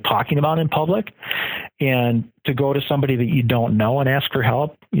comfortable talking about in public. And to go to somebody that you don't know and ask for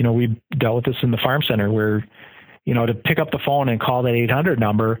help, we dealt with this in the farm center where, to pick up the phone and call that 800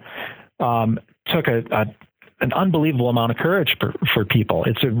 number took an unbelievable amount of courage for people.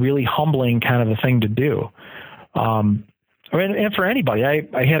 It's a really humbling kind of a thing to do. And for anybody,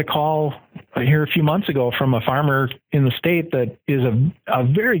 I had a call here a few months ago from a farmer in the state that is a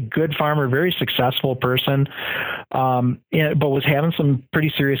very good farmer, very successful person, but was having some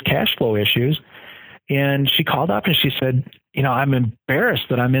pretty serious cash flow issues. And she called up and she said, I'm embarrassed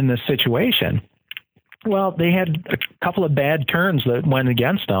that I'm in this situation. Well, they had a couple of bad turns that went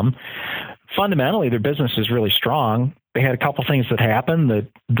against them. Fundamentally, their business is really strong. They had a couple things that happened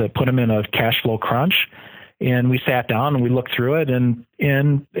that put them in a cash flow crunch. And we sat down and we looked through it, and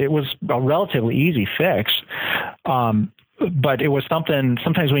it was a relatively easy fix. But it was something,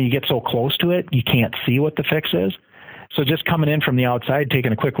 sometimes when you get so close to it, you can't see what the fix is. So just coming in from the outside,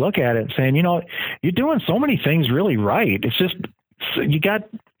 taking a quick look at it and saying, you're doing so many things really right. It's just, you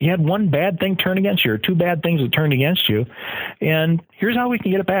had one bad thing turn against you or two bad things that turned against you. And here's how we can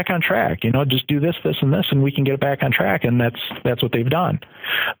get it back on track. Just do this, this, and this, and we can get it back on track. And that's what they've done.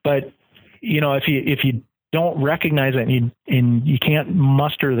 But, if you don't recognize it and you can't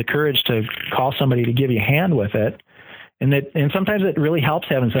muster the courage to call somebody to give you a hand with it. And sometimes it really helps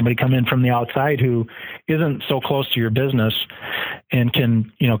having somebody come in from the outside who isn't so close to your business and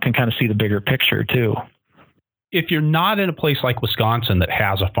can kind of see the bigger picture too. If you're not in a place like Wisconsin that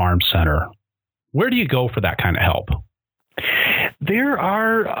has a farm center, where do you go for that kind of help? There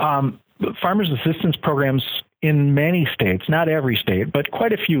are farmers assistance programs in many states, not every state, but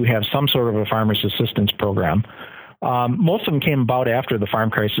quite a few have some sort of a farmers assistance program. Most of them came about after the farm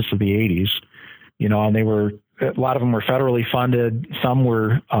crisis of the 80s, and a lot of them were federally funded. Some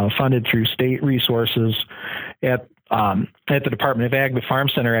were funded through state resources. At the Department of Ag, the Farm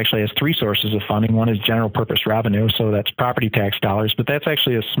Center actually has three sources of funding. One is general purpose revenue, so that's property tax dollars, but that's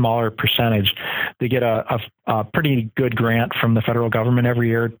actually a smaller percentage. They get a pretty good grant from the federal government every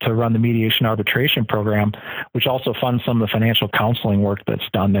year to run the mediation arbitration program, which also funds some of the financial counseling work that's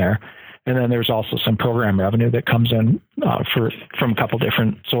done there. And then there's also some program revenue that comes in from a couple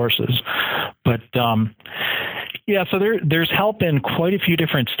different sources. But so there's help in quite a few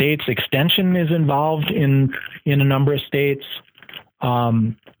different states. Extension is involved in a number of states.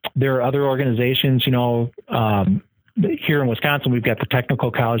 There are other organizations, here in Wisconsin, we've got the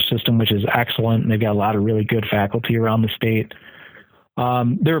technical college system, which is excellent, and they've got a lot of really good faculty around the state.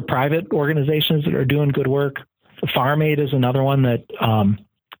 There are private organizations that are doing good work. Farm Aid is another one that,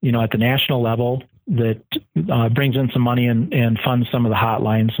 at the national level that brings in some money and funds some of the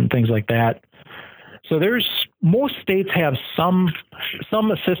hotlines and things like that. So most states have some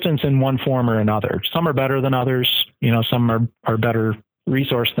assistance in one form or another. Some are better than others. Some are better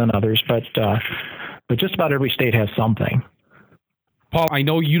resourced than others, but just about every state has something. Paul, I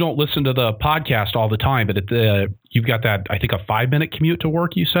know you don't listen to the podcast all the time, but you've got that, I think, a 5-minute commute to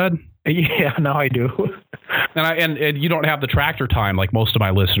work, you said? Yeah, no, I do. And you don't have the tractor time like most of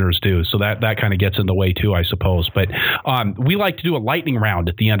my listeners do. So that kind of gets in the way too, I suppose. But we like to do a lightning round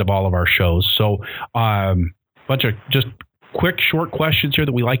at the end of all of our shows. So bunch of just quick, short questions here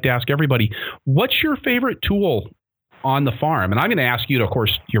that we like to ask everybody. What's your favorite tool on the farm? And I'm going to ask you to, of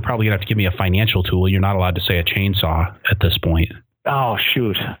course, you're probably going to have to give me a financial tool. You're not allowed to say a chainsaw at this point. Oh,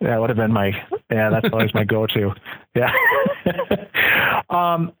 shoot. That would have been that's always my go-to. Yeah.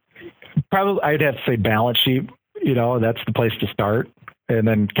 Probably I'd have to say balance sheet. That's the place to start. And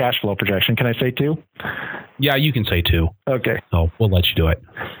then cash flow projection. Can I say 2? Yeah, you can say 2. Okay. So we'll let you do it.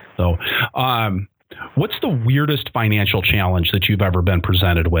 So, what's the weirdest financial challenge that you've ever been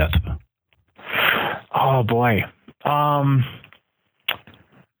presented with? Oh boy. I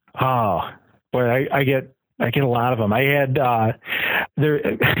get a lot of them. I had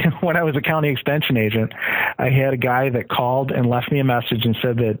when I was a county extension agent, I had a guy that called and left me a message and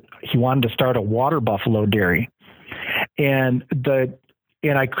said that he wanted to start a water buffalo dairy, and I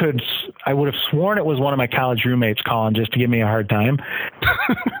would have sworn it was one of my college roommates calling just to give me a hard time.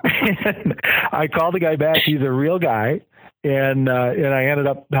 And I called the guy back. He's a real guy. And I ended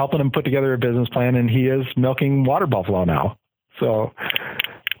up helping him put together a business plan, and he is milking water buffalo now. So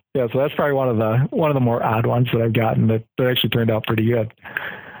that's probably one of the more odd ones that I've gotten that actually turned out pretty good.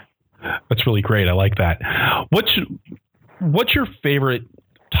 That's really great. I like that. What's your favorite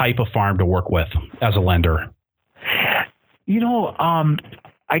type of farm to work with as a lender?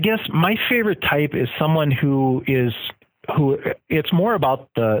 I guess my favorite type is someone who it's more about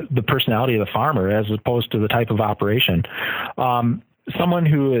the personality of the farmer as opposed to the type of operation. Someone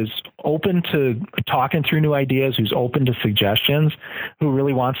who is open to talking through new ideas, who's open to suggestions, who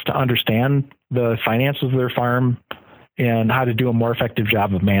really wants to understand the finances of their farm and how to do a more effective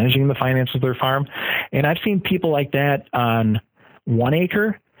job of managing the finances of their farm. And I've seen people like that on 1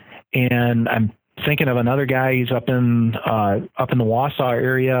 acre, and I'm thinking of another guy. He's up in the Wausau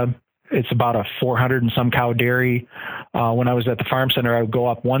area. It's about a 400 and some cow dairy. When I was at the farm center, I would go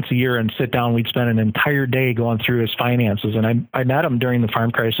up once a year and sit down. We'd spend an entire day going through his finances. And I met him during the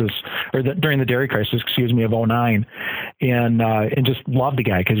farm crisis, during the dairy crisis, of 2009, and just loved the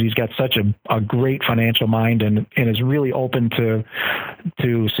guy because he's got such a great financial mind and is really open to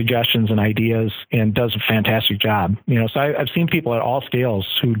suggestions and ideas and does a fantastic job. So I've seen people at all scales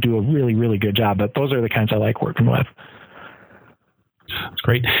who do a really, really good job, but those are the kinds I like working with. That's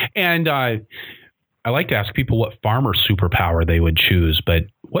great. And I like to ask people what farmer superpower they would choose, but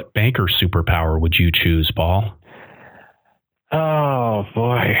what banker superpower would you choose, Paul? Oh,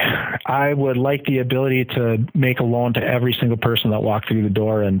 boy. I would like the ability to make a loan to every single person that walked through the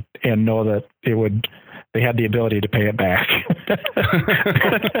door and know that they had the ability to pay it back.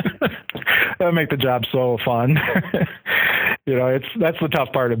 That would make the job so fun. That's the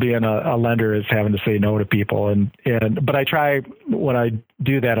tough part of being a lender, is having to say no to people. But I try, when I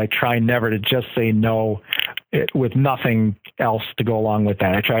do that, I try never to just say no with nothing else to go along with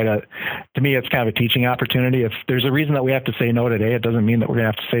that. I try to me, it's kind of a teaching opportunity. If there's a reason that we have to say no today, it doesn't mean that we're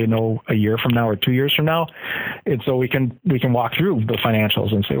going to have to say no a year from now or 2 years from now. And so we can walk through the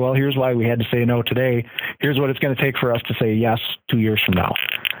financials and say, well, here's why we had to say no today. Here's what it's going to take for us to say yes 2 years from now.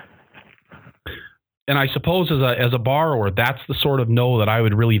 And I suppose as a borrower, that's the sort of no that I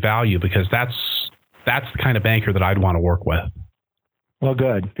would really value, because that's the kind of banker that I'd want to work with. Well,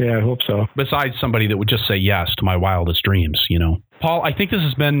 good. Yeah, I hope so. Besides somebody that would just say yes to my wildest dreams, Paul, I think this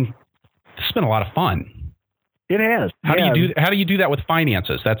has been a lot of fun. It has. How do you do that with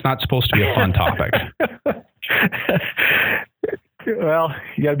finances? That's not supposed to be a fun topic. Well,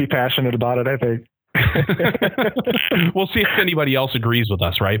 you got to be passionate about it, I think. We'll see if anybody else agrees with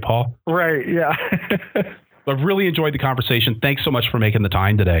us, right, Paul? Right, yeah. I've really enjoyed the conversation. Thanks so much for making the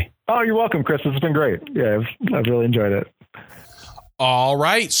time today. Oh, you're welcome, Chris. It's been great. Yeah, I've really enjoyed it. All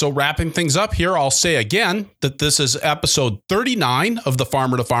right. So wrapping things up here, I'll say again that this is episode 39 of the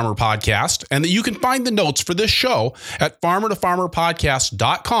Farmer to Farmer podcast, and that you can find the notes for this show at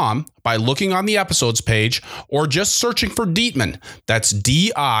farmertofarmerpodcast.com by looking on the episodes page or just searching for Dietmann. That's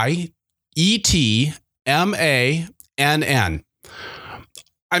DIETMANN.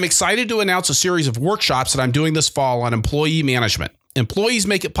 I'm excited to announce a series of workshops that I'm doing this fall on employee management. Employees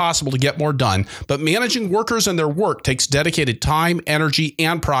make it possible to get more done, but managing workers and their work takes dedicated time, energy,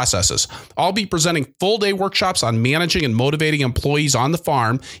 and processes. I'll be presenting full-day workshops on managing and motivating employees on the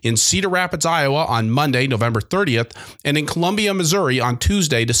farm in Cedar Rapids, Iowa on Monday, November 30th, and in Columbia, Missouri on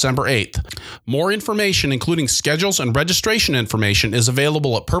Tuesday, December 8th. More information, including schedules and registration information, is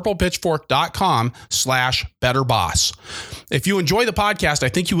available at purplepitchfork.com/betterboss. If you enjoy the podcast, I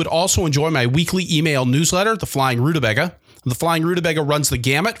think you would also enjoy my weekly email newsletter, The Flying Rutabaga. The Flying Rutabaga runs the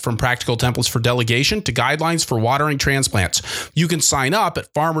gamut from practical templates for delegation to guidelines for watering transplants. You can sign up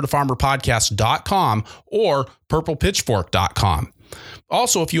at farmertofarmerpodcast.com or purplepitchfork.com.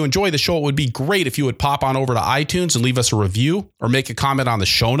 Also, if you enjoy the show, it would be great if you would pop on over to iTunes and leave us a review or make a comment on the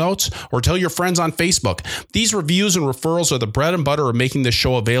show notes or tell your friends on Facebook. These reviews and referrals are the bread and butter of making this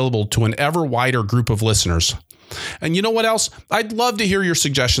show available to an ever wider group of listeners. And you know what else? I'd love to hear your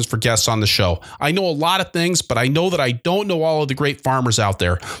suggestions for guests on the show. I know a lot of things, but I know that I don't know all of the great farmers out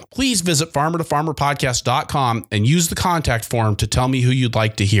there. Please visit farmertofarmerpodcast.com and use the contact form to tell me who you'd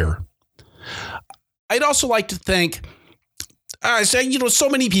like to hear. I'd also like to thank so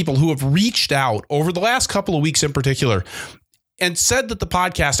many people who have reached out over the last couple of weeks in particular and said that the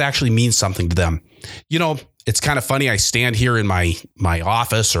podcast actually means something to them. You know, it's kind of funny. I stand here in my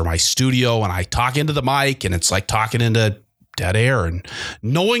office or my studio and I talk into the mic and it's like talking into dead air, and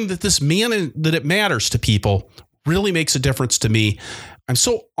knowing that that it matters to people really makes a difference to me. I'm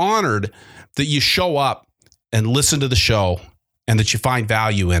so honored that you show up and listen to the show and that you find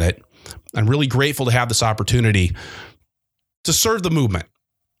value in it. I'm really grateful to have this opportunity to serve the movement.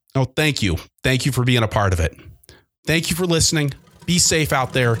 Oh, thank you. Thank you for being a part of it. Thank you for listening. Be safe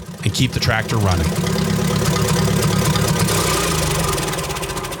out there and keep the tractor running.